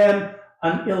gives them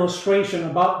an illustration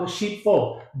about the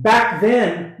sheepfold. Back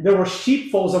then, there were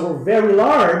sheepfolds that were very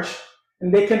large,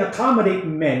 and they can accommodate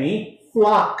many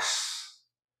flocks.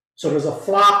 So there's a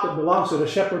flock that belongs to the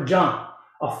shepherd John,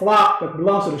 a flock that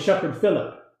belongs to the shepherd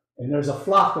Philip, and there's a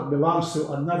flock that belongs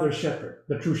to another shepherd,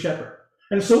 the true shepherd.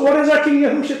 And so what is our King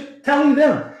Yahushua telling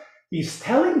them? He's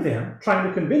telling them, trying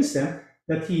to convince them,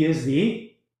 that he is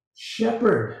the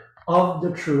shepherd of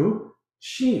the true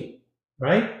sheep,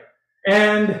 right?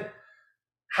 And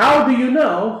how do you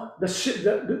know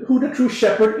who the true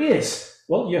shepherd is?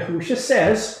 Well, Yahushua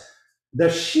says, the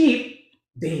sheep,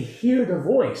 they hear the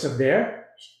voice of their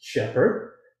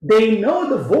shepherd. They know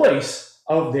the voice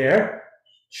of their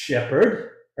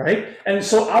shepherd, right? And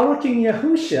so our King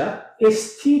Yahushua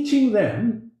is teaching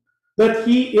them that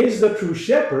he is the true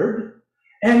shepherd,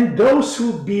 and those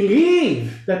who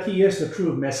believe that he is the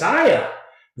true Messiah,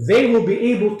 they will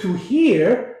be able to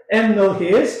hear and know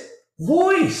his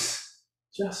voice,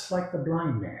 just like the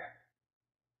blind man.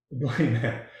 The blind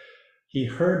man, he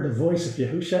heard the voice of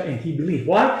Yahusha and he believed.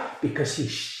 Why? Because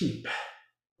he's sheep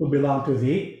who belong to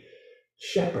the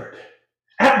shepherd.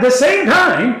 At the same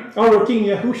time, our King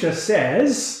Yahusha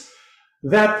says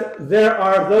that there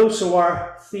are those who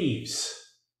are thieves.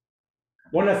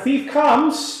 When a thief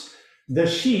comes, the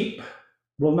sheep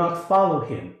will not follow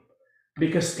him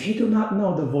because they do not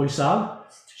know the voice of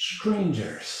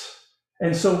strangers.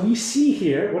 And so we see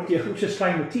here what Yahusha is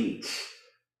trying to teach.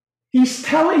 He's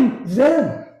telling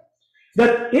them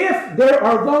that if there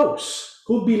are those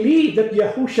who believe that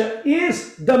Yahusha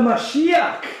is the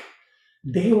Mashiach,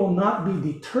 they will not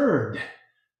be deterred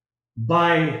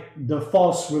by the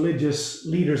false religious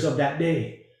leaders of that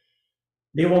day.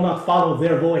 They will not follow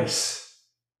their voice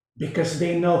because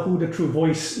they know who the true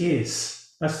voice is.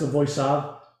 That's the voice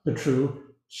of the true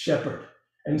shepherd.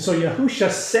 And so Yahusha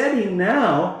setting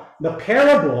now the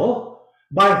parable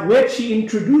by which he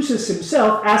introduces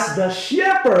himself as the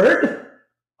shepherd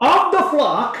of the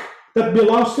flock that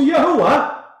belongs to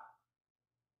Yahuwah,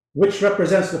 which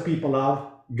represents the people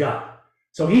of God.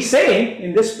 So he's saying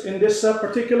in this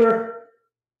particular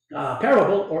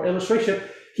parable or illustration,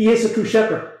 he is the true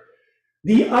shepherd.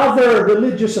 The other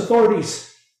religious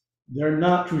authorities, they're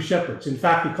not true shepherds. In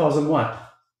fact, he calls them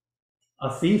what?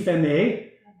 A thief and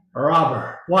a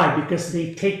robber. Why? Because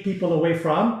they take people away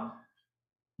from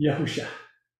Yahusha.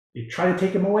 They try to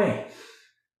take him away.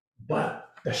 But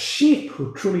the sheep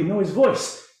who truly know his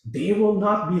voice, they will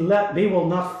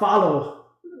not follow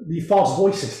the false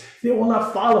voices. They will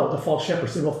not follow the false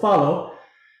shepherds. They will follow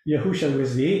Yahusha, who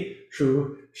is the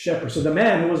true shepherd. So the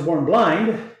man who was born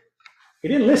blind, he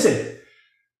didn't listen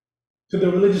to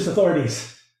the religious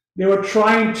authorities. They were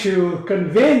trying to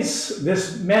convince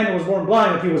this man who was born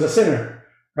blind that he was a sinner,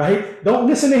 right? Don't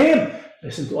listen to him.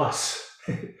 Listen to us.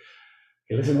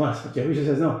 Listen to us. But Yahusha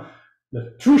says, no.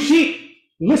 The true sheep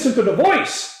listen to the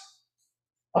voice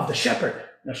of the shepherd.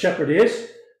 The shepherd is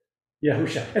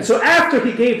Yahusha. And so after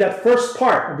he gave that first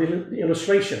part of the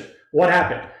illustration, what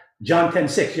happened? John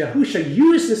 10:6. Yahusha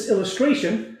used this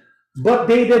illustration, but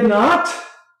they did not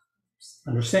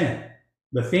understand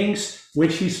the things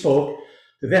which he spoke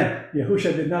to them.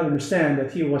 Yahusha did not understand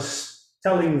that he was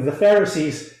telling the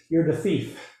Pharisees, you're the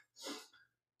thief.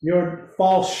 You're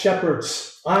false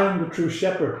shepherds. I'm the true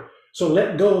shepherd. So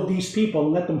let go of these people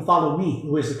and let them follow me,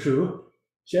 who is the true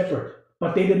shepherd.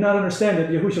 But they did not understand that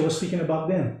Yahusha was speaking about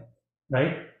them,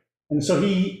 right? And so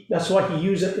that's why he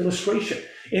used that illustration.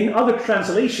 In other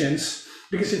translations,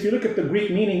 because if you look at the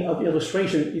Greek meaning of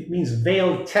illustration, it means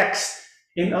veiled text.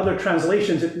 In other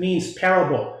translations, it means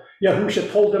parable.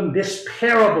 Yahusha told them this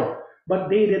parable, but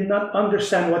they did not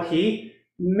understand what he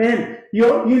meant.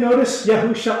 You notice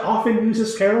Yahusha often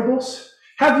uses parables?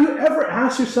 Have you ever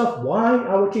asked yourself why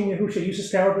our King Yahusha uses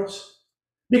parables?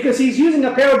 Because he's using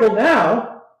a parable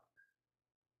now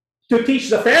to teach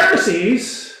the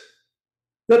Pharisees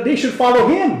that they should follow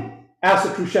him as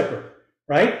the true shepherd,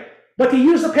 right? But he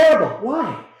used a parable.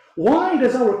 Why? Why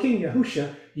does our King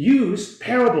Yahusha use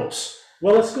parables?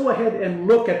 Well, let's go ahead and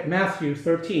look at Matthew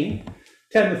 13,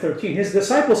 10 to 13. His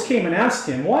disciples came and asked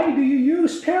him, why do you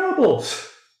use parables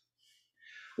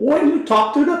when you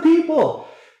talk to the people?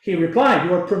 He replied,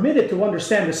 you are permitted to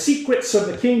understand the secrets of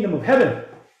the kingdom of heaven,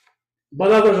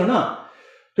 but others are not.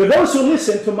 To those who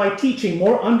listen to my teaching,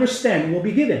 more understanding will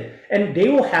be given, and they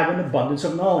will have an abundance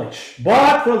of knowledge.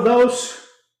 But for those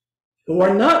who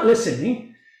are not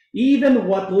listening, even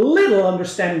what little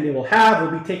understanding they will have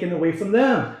will be taken away from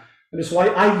them. That is why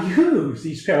I use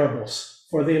these parables,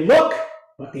 for they look,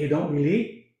 but they don't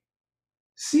really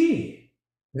see.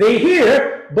 They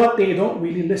hear, but they don't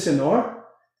really listen or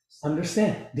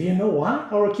understand. Do you know why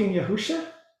our King Yahusha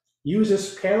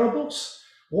uses parables?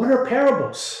 What are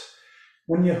parables?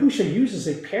 When Yahusha uses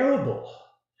a parable,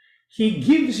 he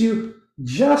gives you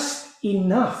just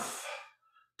enough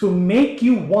to make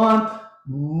you want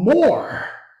more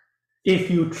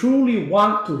if you truly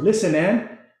want to listen and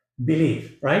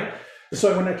believe, right?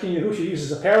 So when our King Yahusha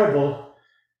uses a parable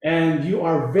and you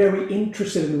are very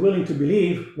interested and willing to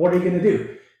believe, what are you going to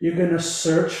do? You're going to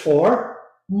search for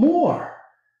more.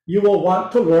 You will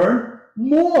want to learn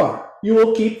more. You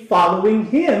will keep following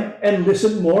him and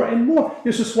listen more and more.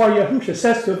 This is why Yahusha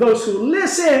says to those who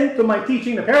listen to my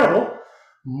teaching the parable,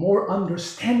 more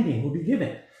understanding will be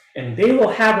given, and they will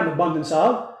have an abundance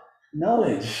of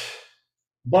knowledge.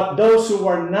 But those who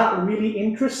are not really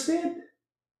interested,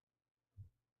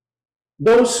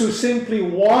 those who simply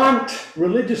want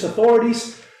religious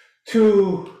authorities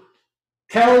to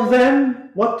tell them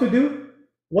what to do,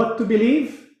 what to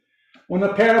believe. When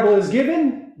a parable is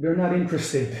given, they're not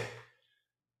interested.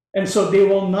 And so they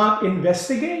will not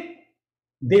investigate.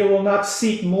 They will not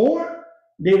seek more.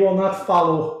 They will not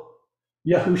follow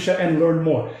Yahusha and learn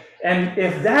more. And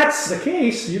if that's the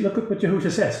case, you look at what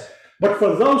Yahusha says. But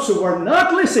for those who are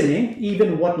not listening,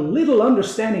 even what little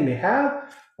understanding they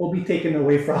have will be taken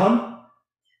away from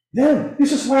them.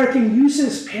 This is why our King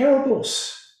uses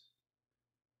parables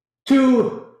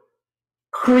to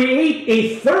create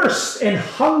a thirst and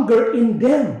hunger in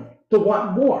them to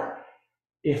want more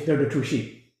if they're the true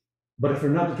sheep. But if they're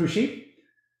not the true sheep,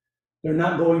 they're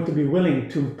not going to be willing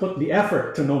to put the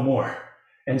effort to know more.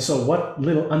 And so what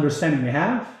little understanding they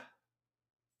have,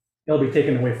 they'll be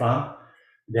taken away from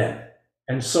them.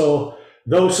 And so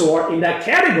those who are in that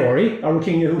category, our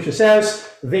King Yahusha says,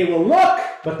 they will look,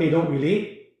 but they don't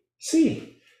really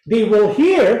see. They will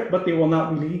hear, but they will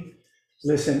not really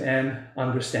listen and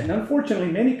understand.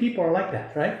 Unfortunately, many people are like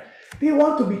that, right? They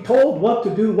want to be told what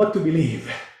to do, what to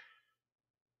believe,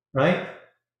 right?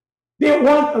 They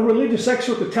want a religious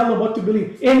expert to tell them what to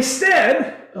believe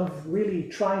instead of really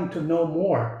trying to know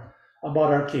more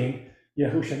about our King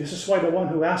Yahusha. This is why the one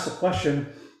who asked the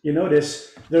question, you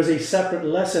notice there's a separate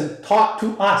lesson taught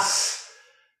to us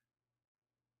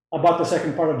about the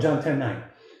second part of John 10:9.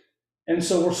 And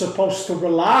so we're supposed to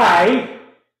rely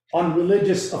on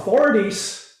religious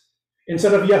authorities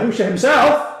instead of Yahusha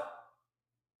himself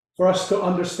for us to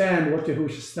understand what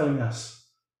Yahusha is telling us.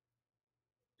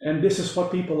 And this is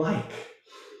what people like.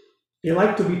 They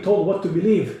like to be told what to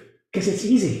believe because it's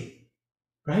easy,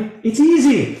 right? It's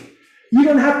easy. You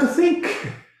don't have to think.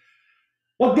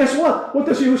 Well, guess what? What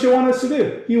does Yahusha want us to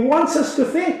do? He wants us to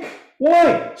think.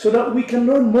 Why? So that we can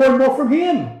learn more and more from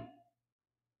him.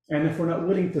 And if we're not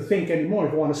willing to think anymore,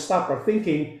 if we want to stop our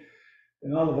thinking,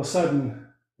 then all of a sudden,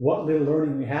 what little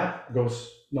learning we have goes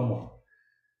no more.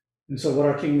 And so what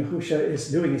our King Yahusha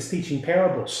is doing is teaching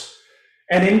parables.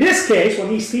 And in this case, when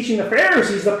he's teaching the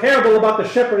Pharisees the parable about the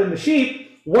shepherd and the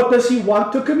sheep, what does he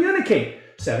want to communicate?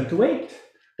 7 to 8.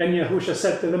 Then Yahusha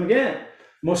said to them again,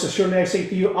 most assuredly I say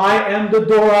to you, I am the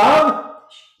door of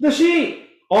the sheep.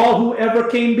 All who ever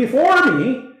came before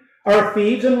me are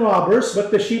thieves and robbers,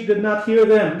 but the sheep did not hear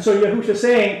them. So Yahusha is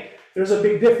saying there's a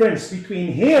big difference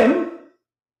between him,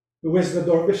 who is the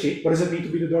door of the sheep. What does it mean to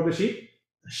be the door of the sheep?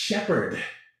 The shepherd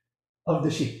of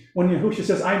the sheep. When Yahusha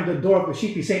says, I'm the door of the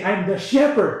sheep, he's saying, I'm the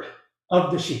shepherd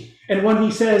of the sheep. And when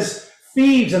he says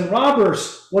thieves and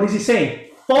robbers, what is he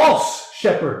saying? False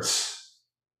shepherds.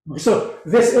 So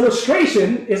this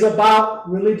illustration is about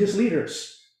religious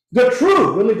leaders. The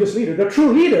true religious leader, the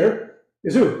true leader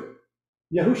is who?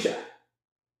 Yahusha.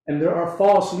 And there are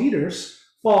false leaders,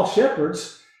 false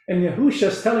shepherds, and Yahusha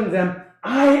is telling them,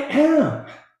 I am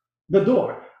the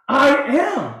door. I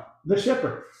am the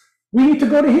shepherd. We need to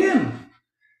go to him.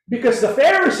 Because the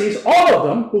Pharisees, all of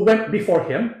them who went before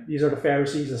him, these are the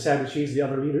Pharisees, the Sadducees, the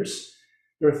other leaders,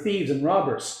 they're thieves and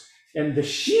robbers. And the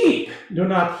sheep do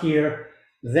not hear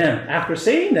them. After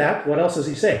saying that, what else does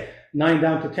he say? 9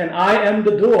 down to 10. I am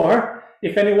the door.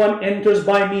 If anyone enters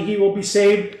by me, he will be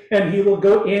saved, and he will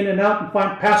go in and out and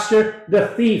find pasture. The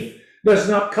thief does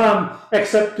not come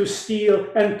except to steal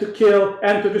and to kill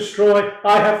and to destroy.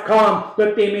 I have come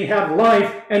that they may have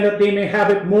life and that they may have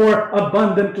it more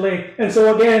abundantly. And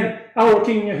so again, our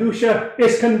King Yahusha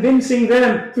is convincing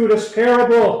them through this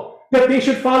parable that they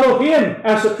should follow him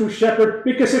as the true shepherd,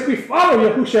 because if we follow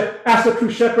Yahusha as the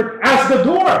true shepherd, as the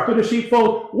door to the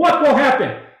sheepfold, what will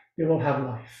happen? They will have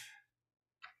life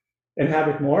and have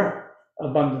it more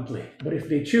abundantly. But if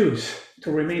they choose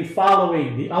to remain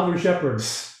following the other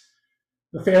shepherds,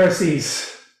 the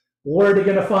Pharisees, what are they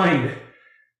going to find?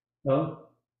 Well,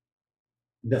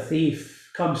 the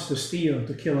thief comes to steal,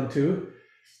 to kill, and to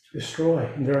destroy.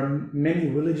 And there are many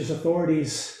religious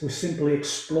authorities who simply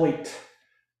exploit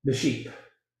the sheep,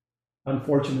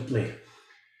 unfortunately.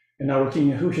 And our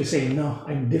King Yahusha is saying, no,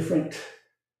 I'm different.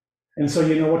 And so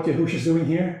you know what Yahusha is doing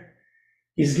here?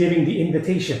 He's giving the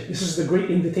invitation. This is the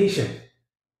great invitation.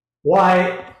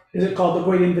 Why is it called the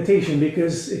great invitation?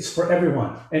 Because it's for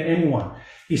everyone and anyone.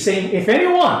 He's saying, if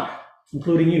anyone,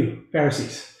 including you,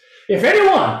 Pharisees, if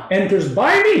anyone enters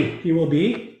by me, he will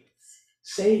be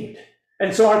saved.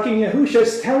 And so our King Yahusha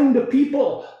is telling the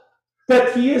people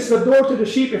that he is the door to the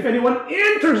sheep. If anyone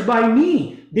enters by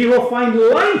me, they will find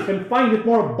life and find it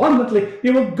more abundantly.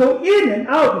 They will go in and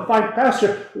out and find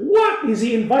pasture. What is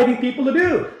he inviting people to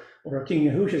do? What our King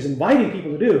Yahusha is inviting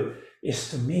people to do is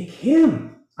to make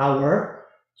him our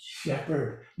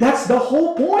shepherd. That's the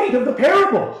whole point of the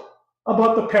parable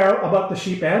about the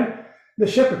sheep and the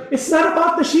shepherd. It's not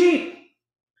about the sheep.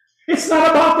 It's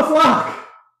not about the flock.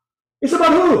 It's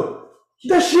about who?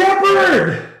 The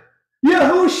shepherd.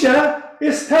 Yahusha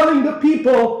is telling the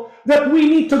people that we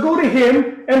need to go to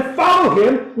him and follow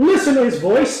him, listen to his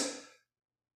voice,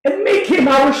 and make him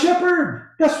our shepherd.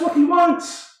 That's what he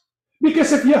wants.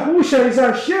 Because if Yahusha is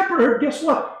our shepherd, guess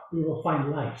what? We will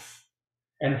find life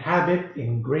and have it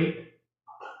in great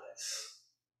abundance.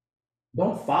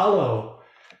 Don't follow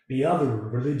the other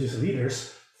religious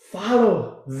leaders.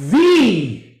 Follow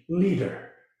the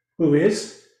leader, who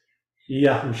is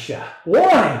Yahusha.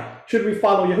 Why should we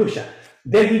follow Yahusha?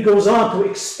 Then he goes on to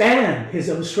expand his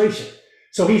illustration.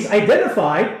 So he's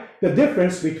identified the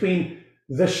difference between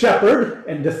the shepherd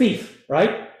and the thief,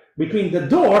 right? Between the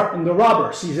door and the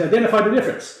robbers. He's identified the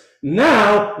difference.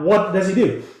 Now, what does he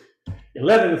do?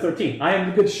 11 to 13. I am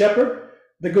the good shepherd.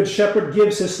 The good shepherd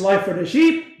gives his life for the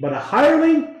sheep, but a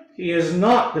hireling, he is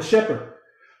not the shepherd.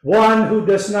 One who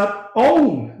does not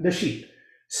own the sheep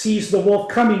sees the wolf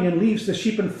coming and leaves the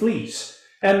sheep and flees.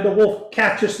 And the wolf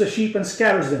catches the sheep and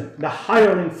scatters them. The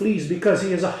hireling flees because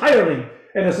he is a hireling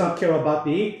and does not care about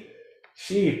the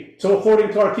sheep. So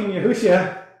according to our King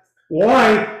Yahushua,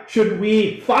 why should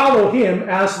we follow him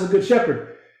as the good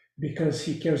shepherd? Because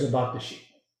he cares about the sheep.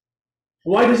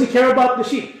 Why does he care about the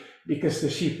sheep? Because the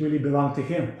sheep really belong to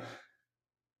him.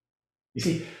 You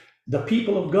see, the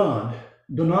people of God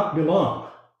do not belong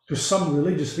to some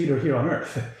religious leader here on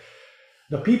earth.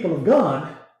 The people of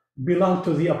God belong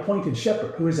to the appointed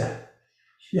shepherd. Who is that?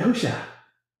 Yahusha.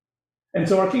 And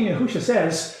so our King Yahusha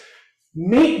says,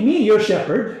 make me your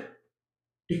shepherd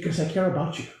because I care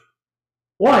about you.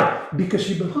 Why? Because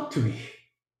you belong to me.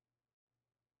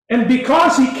 And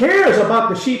because he cares about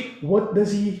the sheep, what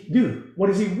does he do? What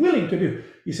is he willing to do?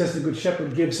 He says the good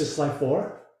shepherd gives his life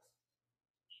for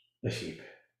the sheep.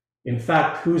 In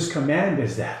fact, whose command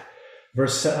is that?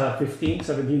 Verse 15,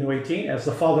 17 to 18, as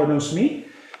the Father knows me,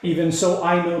 even so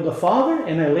I know the Father,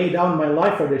 and I lay down my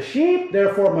life for the sheep.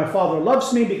 Therefore my Father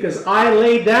loves me, because I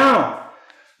lay down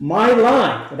my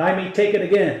life, that I may take it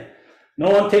again. No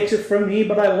one takes it from me,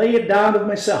 but I lay it down of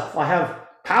myself. I have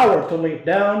power to lay it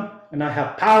down, and I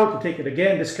have power to take it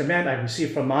again. This command I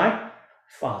received from my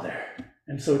Father.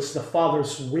 And so it's the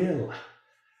Father's will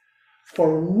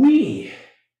for we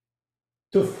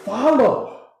to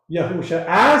follow Yahusha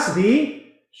as the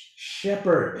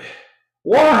shepherd.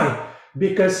 Why?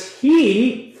 Because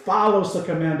he follows the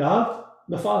command of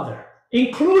the Father,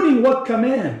 including what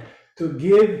command? To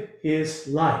give his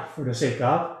life for the sake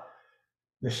of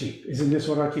the sheep. Isn't this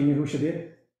what our King Yahusha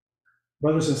did?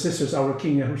 Brothers and sisters, our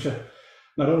King Yahusha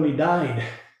not only died,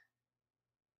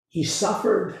 he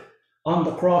suffered on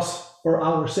the cross for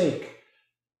our sake.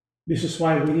 This is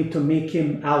why we need to make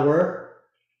him our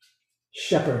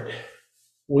shepherd.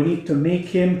 We need to make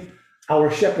him our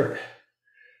shepherd.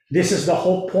 This is the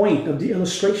whole point of the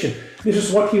illustration. This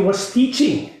is what he was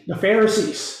teaching the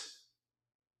Pharisees.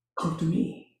 Come to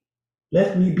me.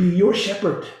 Let me be your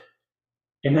shepherd,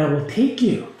 and I will take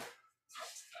you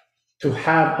to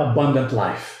have abundant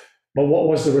life. But what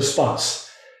was the response?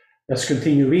 Let's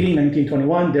continue reading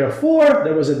 1921. Therefore,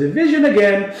 there was a division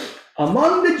again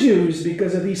among the Jews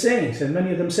because of these sayings. And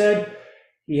many of them said,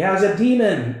 he has a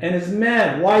demon and is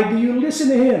mad. Why do you listen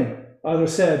to him?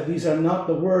 Others said, these are not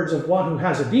the words of one who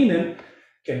has a demon.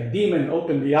 Can a demon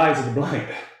open the eyes of the blind?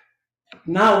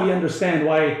 Now we understand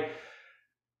why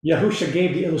Yahusha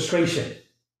gave the illustration.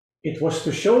 It was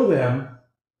to show them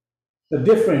the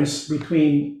difference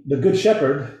between the good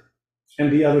shepherd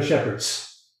and the other shepherds.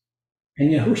 And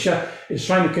Yahusha is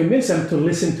trying to convince them to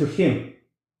listen to him,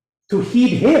 to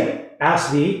heed him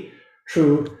as the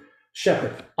true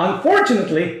shepherd.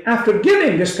 Unfortunately, after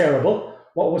giving this parable,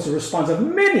 what was the response of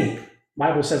many? The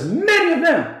Bible says many of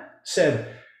them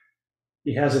said,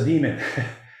 he has a demon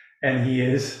and he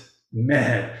is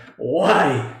mad.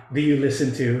 Why do you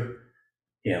listen to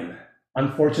him?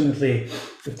 Unfortunately,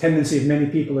 the tendency of many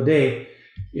people today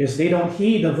is they don't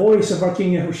heed the voice of our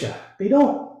King Yahusha. They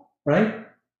don't, right?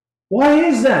 Why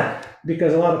is that?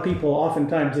 Because a lot of people,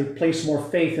 oftentimes, they place more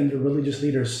faith in the religious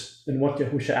leaders than what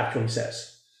Yahusha actually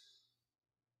says.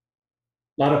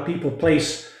 A lot of people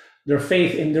place their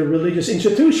faith in their religious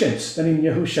institutions than in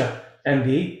Yahusha and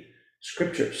the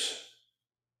scriptures.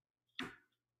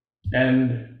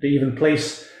 And they even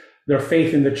place their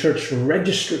faith in the church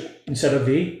registry instead of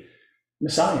the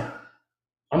Messiah.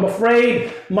 I'm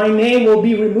afraid my name will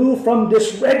be removed from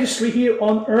this registry here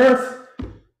on earth.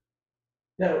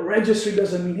 That registry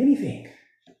doesn't mean anything.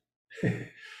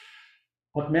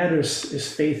 What matters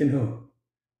is faith in whom?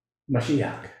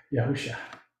 Mashiach, Yahusha.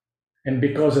 And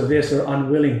because of this, they're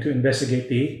unwilling to investigate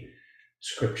the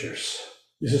scriptures.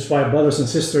 This is why, brothers and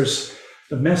sisters,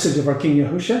 the message of our King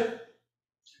Yahusha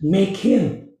make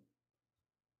him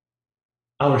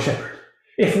our shepherd.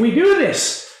 If we do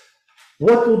this,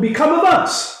 what will become of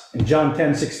us? In John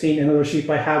 10:16, another sheep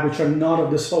I have which are not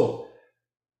of this fold.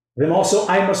 Them also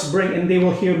I must bring, and they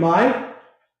will hear my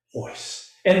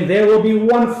voice. And there will be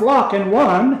one flock and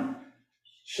one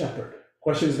shepherd.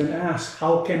 Question has been asked,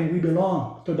 how can we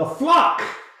belong to the flock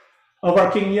of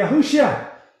our King Yahushua?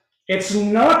 It's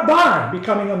not by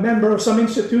becoming a member of some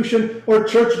institution or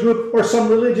church group or some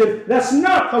religion. That's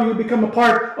not how you become a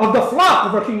part of the flock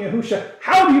of our King Yahushua.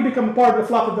 How do you become a part of the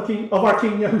flock of our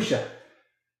King Yahushua?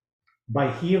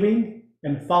 By hearing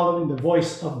and following the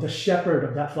voice of the shepherd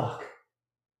of that flock.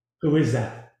 Who is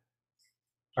that?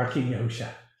 Our King Yahushua.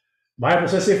 Bible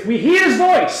says if we hear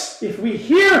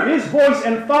his voice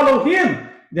and follow him,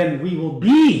 then we will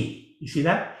be, you see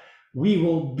that? We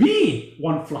will be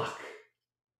one flock.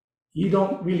 You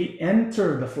don't really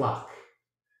enter the flock.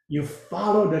 You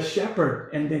follow the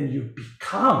shepherd and then you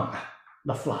become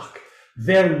the flock.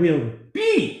 There will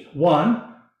be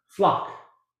one flock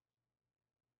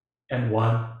and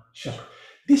one shepherd.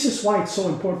 This is why it's so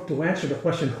important to answer the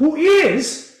question, who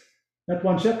is that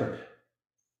one shepherd?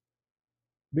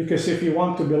 Because if you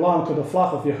want to belong to the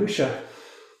flock of Yahushua,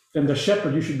 then the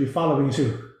shepherd you should be following is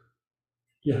who?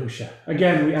 Yahushua.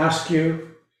 Again, we ask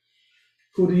you,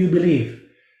 who do you believe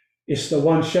is the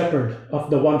one shepherd of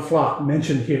the one flock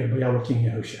mentioned here by our King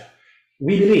Yahushua?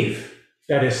 We believe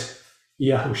that is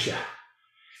Yahushua.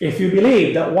 If you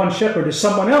believe that one shepherd is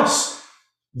someone else,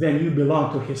 then you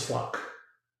belong to his flock.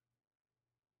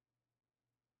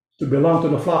 To belong to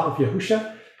the flock of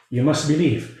Yahushua, you must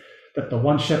believe that the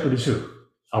one shepherd is who?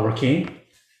 Our King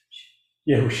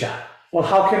Yahushua. Well,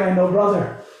 how can I know,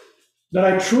 brother, that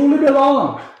I truly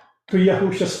belong to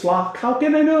Yahushua's flock? How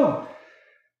can I know?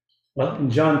 Well, in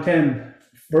John 10,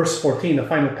 verse 14, the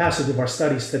final passage of our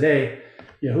studies today,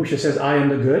 Yahushua says, I am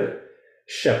the good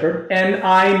shepherd, and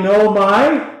I know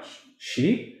my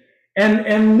sheep, and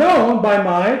am known by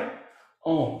my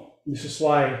own. This is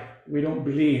why we don't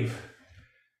believe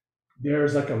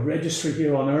there's like a registry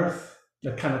here on earth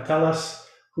that kind of tell us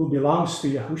who belongs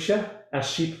to Yahushua as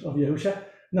sheep of Yahushua.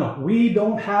 No, we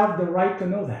don't have the right to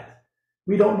know that.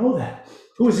 We don't know that.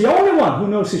 Who is the only one who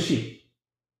knows his sheep?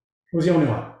 Who's the only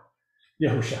one?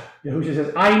 Yahushua. Yahushua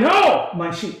says, I know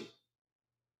my sheep.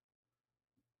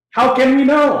 How can we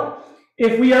know?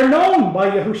 If we are known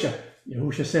by Yahushua.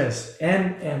 Yahushua says,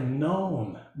 and am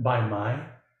known by my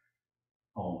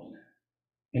own.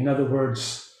 In other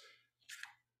words,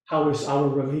 how is our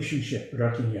relationship with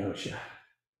our King Yahushua?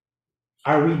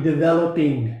 Are we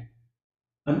developing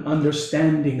an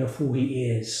understanding of who he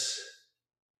is?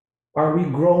 Are we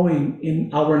growing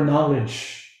in our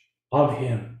knowledge of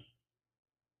him?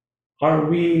 Are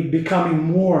we becoming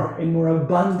more and more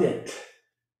abundant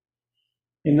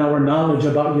in our knowledge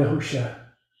about Yahushua?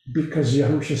 Because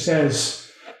Yahushua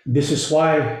says, this is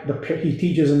why he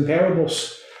teaches in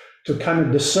parables to kind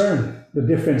of discern the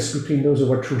difference between those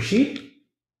who are true sheep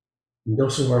and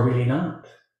those who are really not.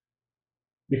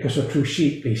 Because the true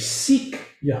sheep, they seek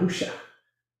Yahushua.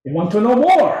 They want to know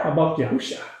more about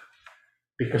Yahushua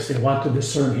because they want to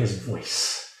discern his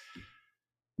voice.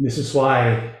 This is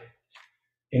why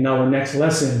in our next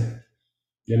lesson,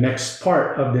 the next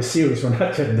part of this series, we're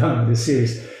not yet done with this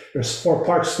series, there's 4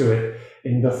 parts to it.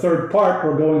 In the 3rd part,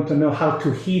 we're going to know how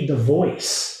to heed the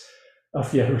voice of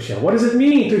Yahushua. What does it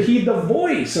mean to heed the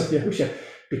voice of Yahushua?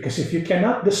 Because if you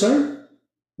cannot discern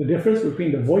the difference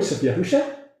between the voice of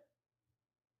Yahushua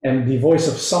and the voice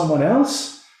of someone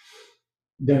else,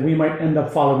 then we might end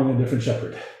up following a different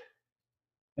shepherd.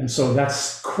 And so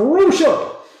that's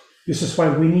crucial. This is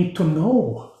why we need to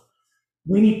know.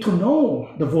 We need to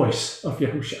know the voice of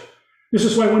Yahushua. This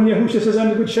is why when Yahushua says, I'm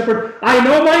the good shepherd, I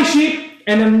know my sheep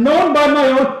and am known by my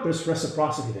own, there's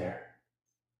reciprocity there.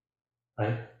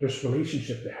 Right? There's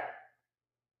relationship there.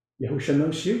 Yahushua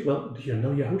knows you. Well, do you know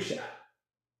Yahushua?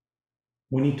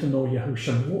 We need to know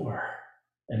Yahushua more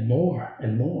and more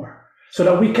and more, so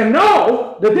that we can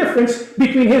know the difference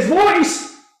between his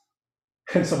voice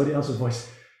and somebody else's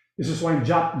voice. This is why in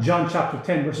John chapter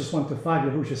 10, verses 1 to 5,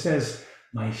 Yahushua says,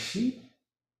 my sheep,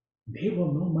 they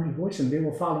will know my voice and they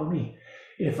will follow me.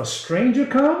 If a stranger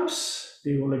comes,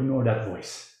 they will ignore that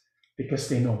voice because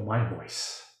they know my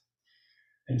voice.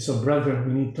 And so, brethren,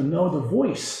 we need to know the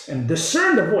voice and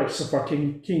discern the voice of our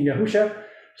King Yahushua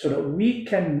so that we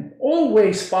can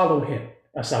always follow him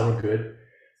as our good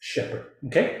shepherd.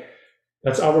 Okay?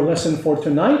 That's our lesson for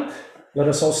tonight. Let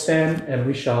us all stand and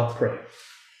we shall pray.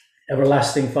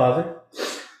 Everlasting Father,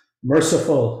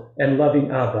 merciful and loving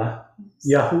Abba,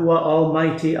 Yahuwah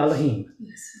Almighty Elohim,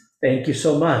 thank you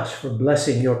so much for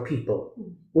blessing your people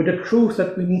with the truth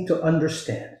that we need to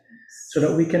understand. so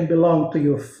that we can belong to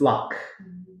your flock.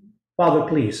 Father,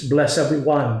 please bless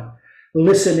everyone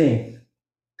listening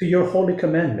to your holy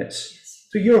commandments,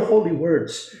 to your holy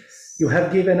words. You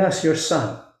have given us your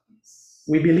Son.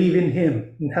 We believe in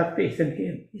him and have faith in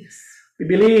him. We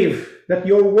believe that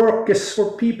your work is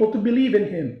for people to believe in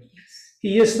him.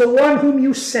 He is the one whom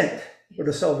you sent for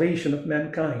the salvation of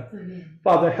mankind.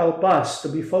 Father, help us to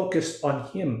be focused on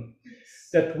him,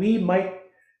 that we might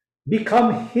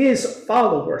become his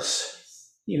followers.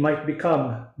 He might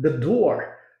become the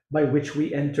door by which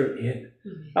we enter in.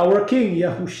 Our King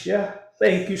Yahushua,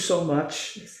 thank you so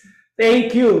much.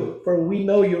 Thank you, for we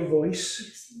know your voice.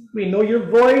 We know your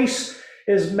voice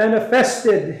is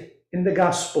manifested in the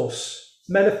Gospels,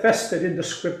 manifested in the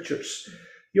Scriptures.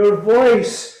 Your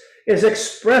voice is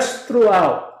expressed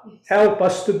throughout. Help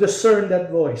us to discern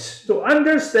that voice, to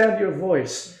understand your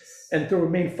voice, and to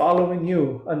remain following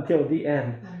you until the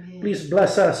end. Please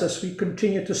bless us as we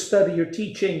continue to study your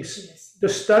teachings, to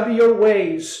study your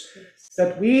ways,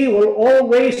 that we will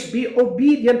always be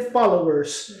obedient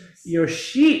followers, your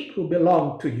sheep who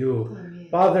belong to you.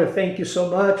 Father, thank you so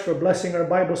much for blessing our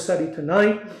Bible study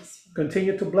tonight.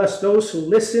 Continue to bless those who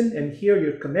listen and hear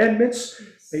your commandments.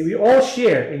 May we all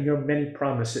share in your many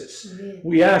promises.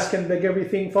 We ask and beg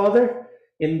everything, Father,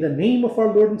 in the name of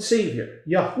our Lord and Savior,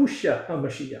 Yahushua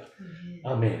HaMashiach.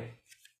 Amen.